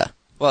 It's mica.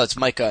 Well, it's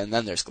mica and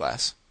then there's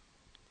glass.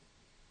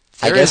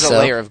 I There guess is a so.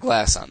 layer of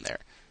glass on there.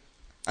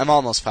 I'm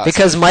almost positive.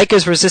 Because mica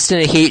is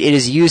resistant to heat, it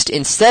is used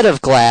instead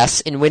of glass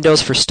in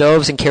windows for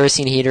stoves and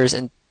kerosene heaters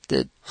and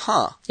the...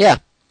 Huh. Yeah.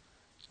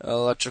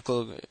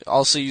 Electrical...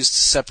 Also used to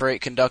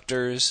separate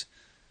conductors.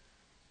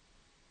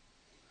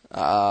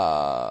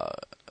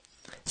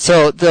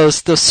 So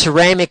those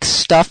ceramic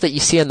stuff that you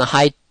see on the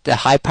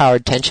high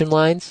powered tension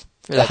lines,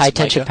 or the That's high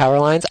tension mica? power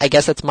lines, I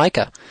guess that's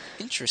mica.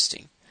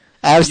 Interesting.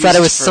 I always thought it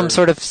Used was some for-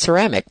 sort of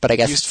ceramic, but I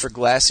guess Used for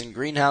glass in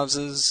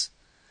greenhouses.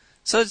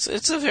 So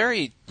it's a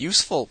very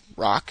useful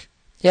rock.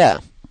 yeah.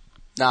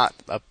 Not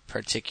a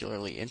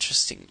particularly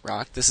interesting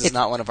rock. This is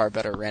not one of our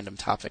better random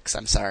topics.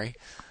 I'm sorry.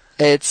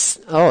 It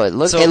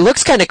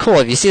looks kind of cool.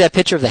 If you see that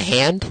picture of the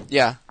hand,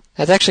 Yeah.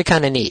 that's actually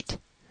kind of neat.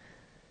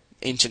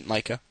 Ancient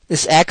mica.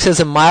 This acts as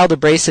a mild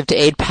abrasive to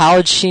aid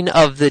polishing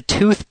of the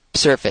tooth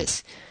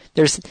surface.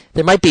 There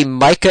might be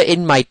mica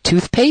in my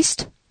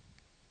toothpaste.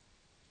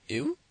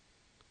 Ew.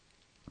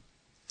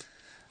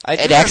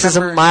 It acts as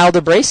a mild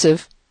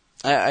abrasive.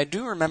 I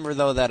do remember,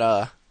 though,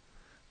 that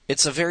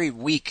it's a very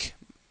weak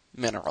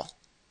mineral.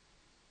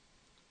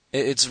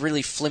 It's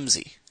really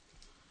flimsy.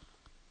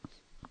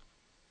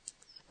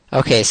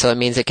 Okay, so it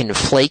means it can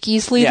flake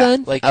easily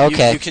then? Like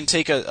Okay. you can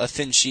take a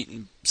thin sheet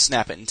and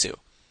snap it in two.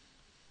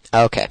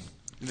 Okay.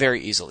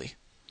 Very easily.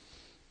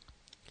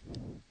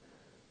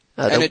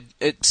 And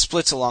it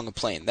splits along a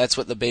plane. That's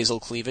what the basal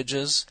cleavage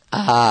is.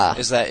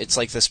 Is that it's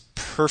like this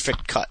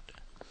perfect cut.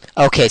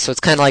 Okay, so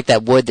it's kind of like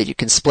that wood that you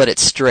can split it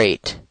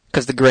straight,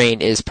 because the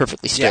grain is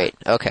perfectly straight.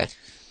 Yeah. Okay.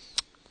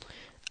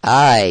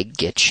 I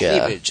getcha.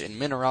 Cleavage in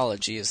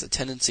mineralogy is the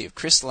tendency of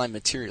crystalline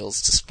materials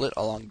to split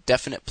along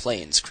definite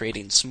planes,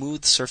 creating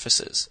smooth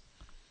surfaces.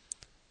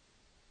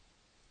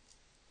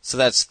 So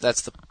that's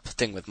the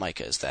thing with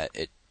mica, is that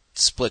it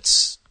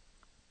splits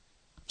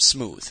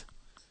smooth.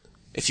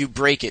 If you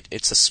break it,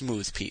 it's a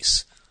smooth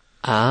piece.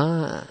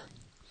 Ah.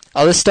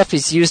 All this stuff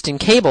is used in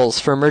cables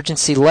for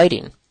emergency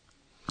lighting.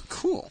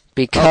 Cool.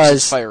 Because...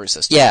 it's fire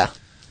resistant. Yeah.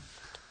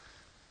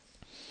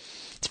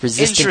 It's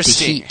resistant to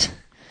Interesting. heat.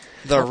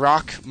 The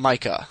rock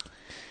mica.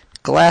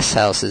 Glass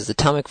houses,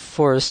 atomic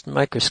force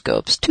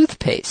microscopes,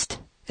 toothpaste.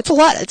 It's a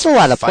lot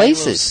of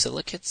places.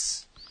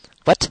 Phyllosilicates?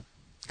 What?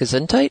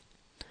 Gesundheit?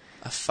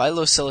 A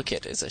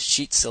phyllosilicate is a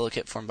sheet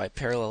silicate formed by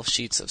parallel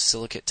sheets of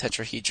silicate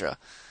tetrahedra.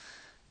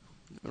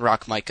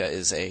 Rock mica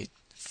is a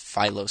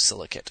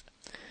phyllosilicate.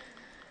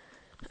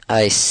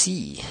 I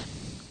see.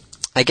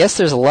 I guess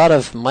there's a lot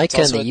of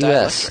mica in the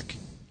U.S. Dielectric.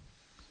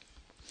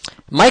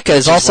 Mica is Which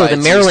is also why the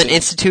it's Maryland used in-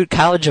 Institute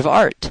College of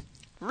Art.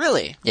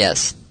 Really?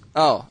 Yes.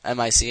 Oh,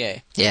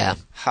 MICA. Yeah.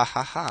 Ha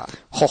ha ha.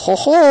 Ho ho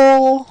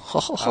ho. Ho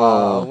ho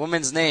ho.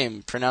 Woman's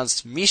name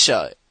pronounced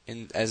Misha,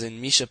 as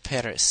in Misha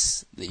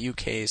Paris, the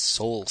UK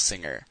soul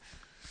singer.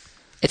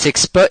 It's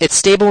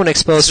stable when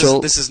exposed to...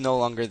 This is no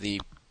longer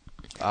the...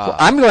 Well,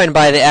 I'm going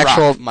by the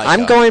actual... rock mica.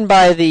 I'm going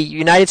by the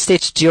United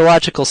States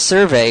Geological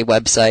Survey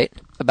website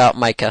about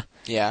mica.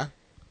 Yeah.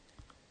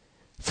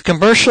 The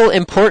commercial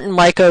important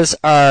micas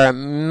are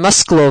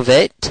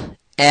musclovite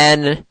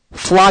and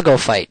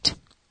phlogophyte.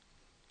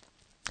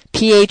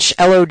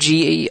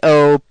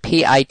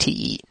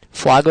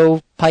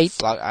 Phlogopite.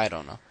 Phlogopite? I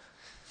don't know.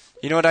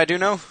 You know what I do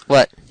know?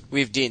 What?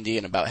 We have D&D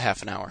in about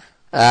half an hour.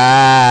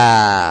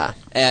 Ah.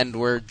 And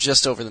we're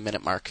just over the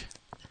minute mark.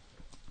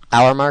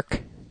 Hour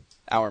mark?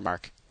 Hour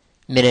mark.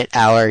 Minute,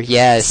 hour,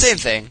 yes. Same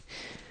thing.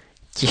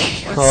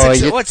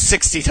 What's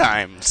 60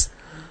 times?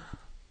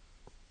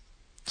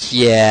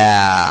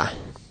 Yeah.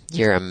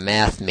 You're a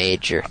math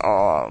major.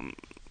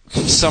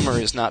 Summer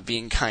is not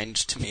being kind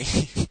to me.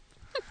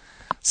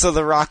 So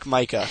the rock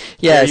mica.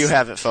 Yes. There you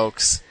have it,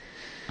 folks.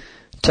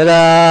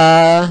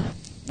 Ta-da!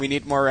 We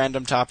need more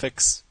random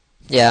topics,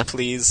 Yeah.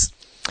 please.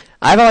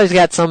 I've always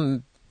got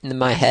some in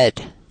my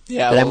head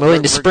Yeah, that I'm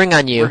willing to spring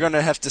on you. We're going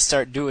to have to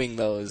start doing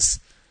those.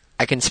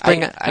 I can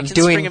spring... I I'm can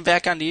doing... spring them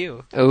back onto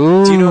you.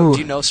 Ooh. Do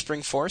you know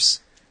spring force?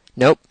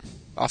 Nope.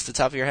 Off the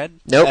top of your head?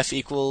 Nope. F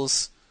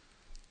equals...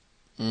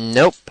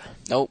 Nope.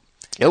 Nope.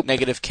 Nope.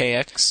 Negative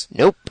kx?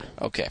 Nope.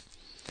 Okay.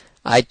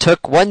 I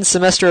took one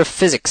semester of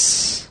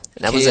physics,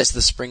 and that K was is it.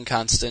 the spring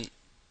constant.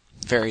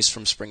 Varies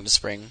from spring to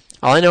spring.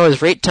 All I know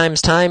is rate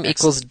times time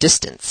equals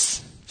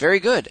distance. Very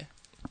good.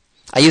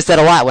 I use that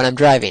a lot when I'm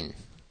driving.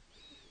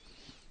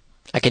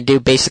 I can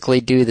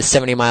basically do the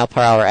 70 mile per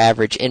hour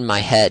average in my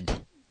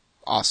head.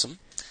 Awesome.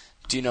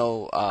 Do you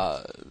know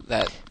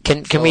that...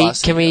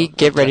 Can we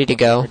get ready to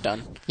go? We're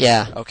done?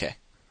 Yeah, Okay.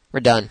 we're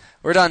done.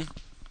 We're done.